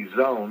 Kentucky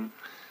Zone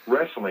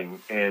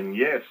Wrestling. And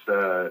yes,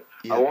 I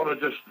want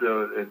to just,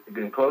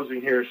 in closing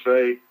here,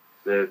 say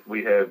that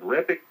we have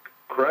Repic,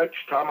 Crutch,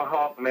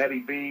 Tomahawk, Matty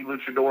B,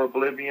 Luchador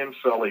Oblivion,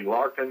 Sully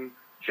Larkin,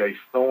 Jace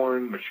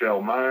Thorne,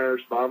 Michelle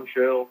Myers,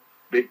 Bombshell,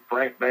 Big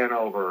Frank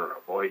Vanover,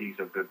 boy, he's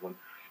a good one,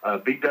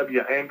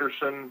 B.W.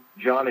 Anderson,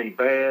 Johnny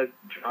Bad,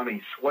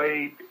 Johnny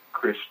Swade,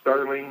 Chris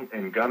Sterling,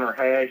 and Gunnar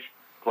Hash,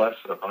 plus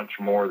a bunch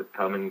more that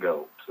come and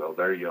go. So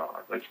there you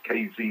are. That's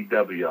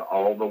KZW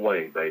all the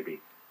way, baby.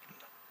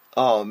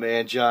 Oh,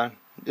 man, John.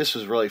 This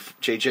was really,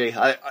 JJ,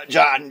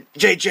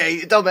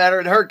 JJ, it don't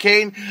matter. The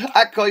Hurricane,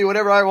 I can call you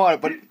whatever I want,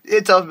 but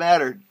it doesn't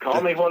matter.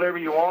 Call me whatever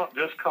you want,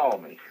 just call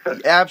me.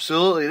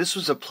 Absolutely. This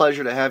was a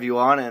pleasure to have you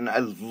on, and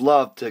I'd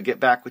love to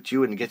get back with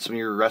you and get some of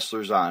your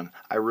wrestlers on.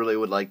 I really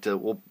would like to.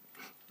 We'll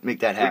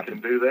make that happen.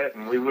 We can do that,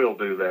 and we will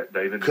do that,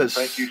 David. And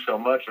thank you so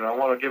much, and I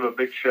want to give a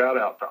big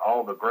shout-out to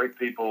all the great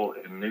people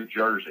in New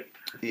Jersey.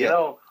 Yeah. You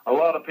know, a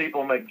lot of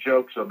people make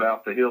jokes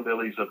about the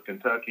hillbillies of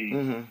Kentucky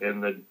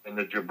and the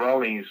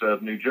jabronis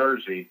of New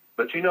Jersey,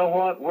 but you know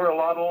what? We're a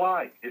lot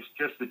alike. It's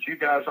just that you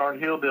guys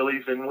aren't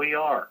hillbillies, and we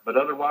are, but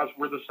otherwise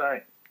we're the same.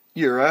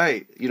 You're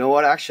right. You know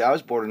what? Actually, I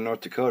was born in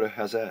North Dakota.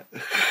 How's that?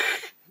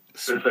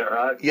 Is that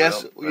right?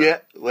 Yes. Well, yeah.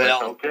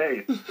 Well,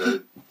 okay.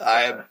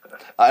 I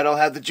don't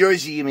have the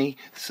Jersey in me,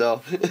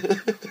 so.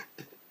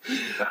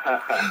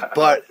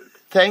 But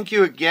thank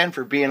you again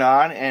for being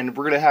on, and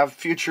we're gonna have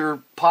future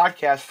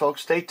podcasts,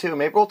 folks. Stay tuned.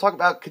 Maybe we'll talk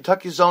about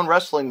Kentucky Zone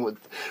Wrestling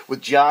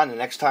with John the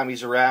next time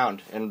he's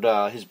around, and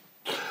his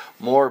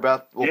more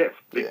about. Yes,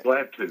 be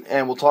glad to.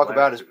 And we'll talk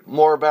about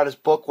more about his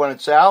book when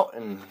it's out,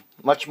 and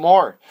much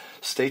more.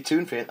 Stay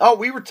tuned, fans. Oh,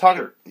 we were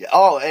talking. Sure.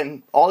 Oh,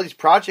 and all these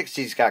projects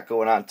he's got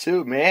going on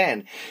too.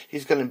 Man,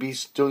 he's going to be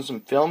doing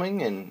some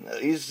filming, and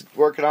he's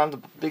working on the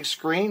big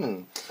screen.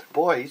 And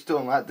boy, he's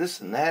doing a lot of this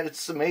and that.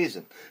 It's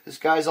amazing. This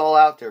guy's all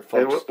out there,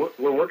 folks. Hey,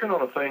 we're working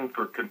on a thing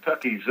for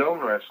Kentucky Zone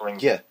Wrestling.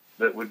 Yeah.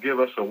 That would give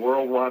us a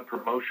worldwide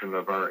promotion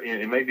of our.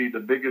 It may be the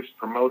biggest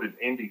promoted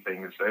indie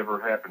thing that's ever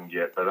happened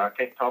yet, but I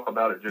can't talk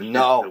about it just yet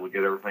until we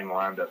get everything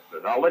lined up.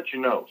 But I'll let you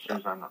know as soon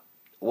as I know.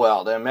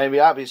 Well, then maybe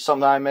I'll be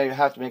something I may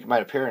have to make my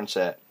appearance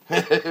at.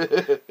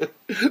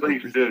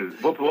 Please do.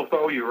 We'll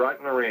throw you right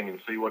in the ring and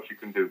see what you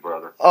can do,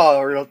 brother. Oh,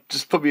 or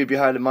just put me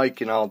behind the mic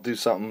and I'll do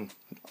something,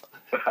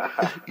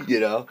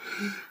 you know.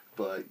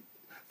 But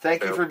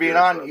thank you for being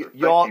on. Thank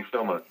you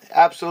so much.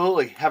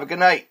 Absolutely. Have a good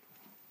night.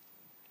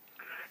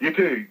 You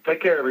too.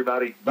 Take care,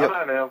 everybody.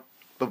 Bye now.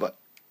 Bye-bye.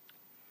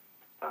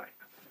 Bye.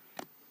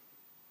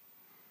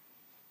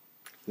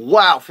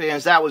 Wow,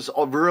 fans, that was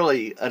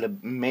really an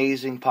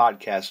amazing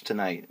podcast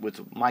tonight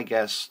with my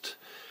guest,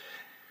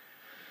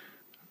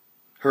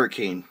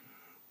 Hurricane,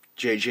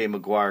 J.J.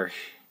 Maguire.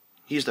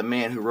 He's the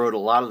man who wrote a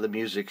lot of the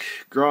music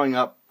growing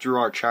up through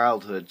our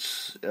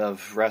childhoods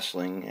of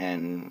wrestling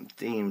and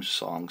theme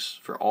songs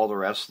for all the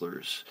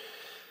wrestlers.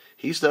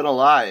 He's done a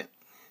lot,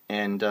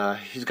 and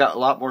he's got a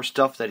lot more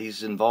stuff that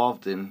he's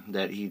involved in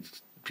that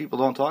people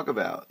don't talk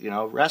about,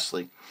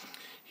 wrestling.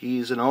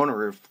 He's an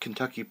owner of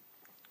Kentucky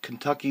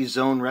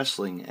Zone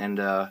Wrestling, and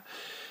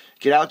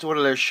get out to one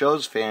of their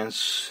shows,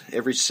 fans,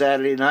 every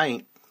Saturday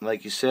night.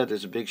 Like you said,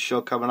 there's a big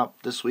show coming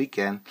up this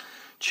weekend.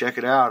 Check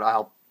it out.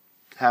 I'll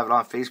have it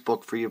on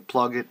Facebook for you to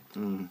plug it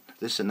and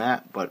this and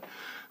that, but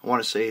I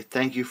want to say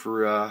thank you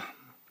for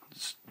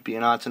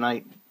being on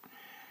tonight,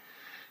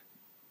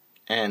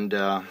 and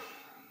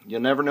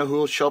you'll never know who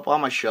will show up on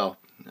my show,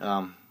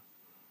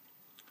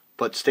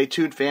 but stay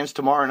tuned, fans.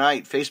 Tomorrow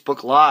night,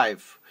 Facebook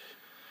Live,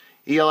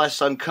 ELS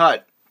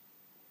Uncut,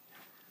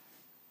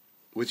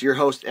 with your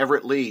host,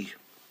 Everett Lee,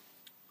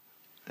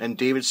 and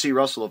David C.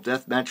 Russell of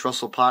Deathmatch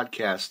Russell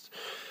Podcast.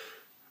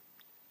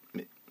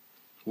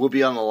 We'll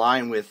be on the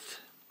line with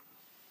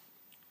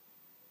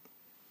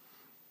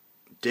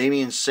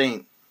Damian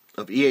Saint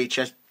of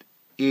EHF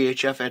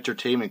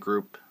Entertainment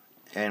Group,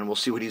 and we'll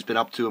see what he's been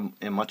up to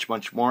and much,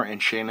 much more,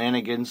 and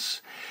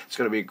shenanigans. It's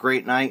going to be a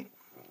great night.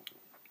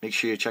 Make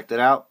sure you check that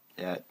out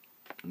at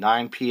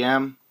 9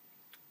 p.m.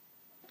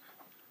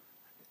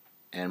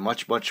 and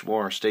much, much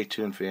more. Stay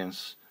tuned,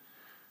 fans,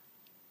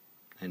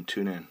 and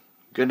tune in.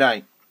 Good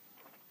night.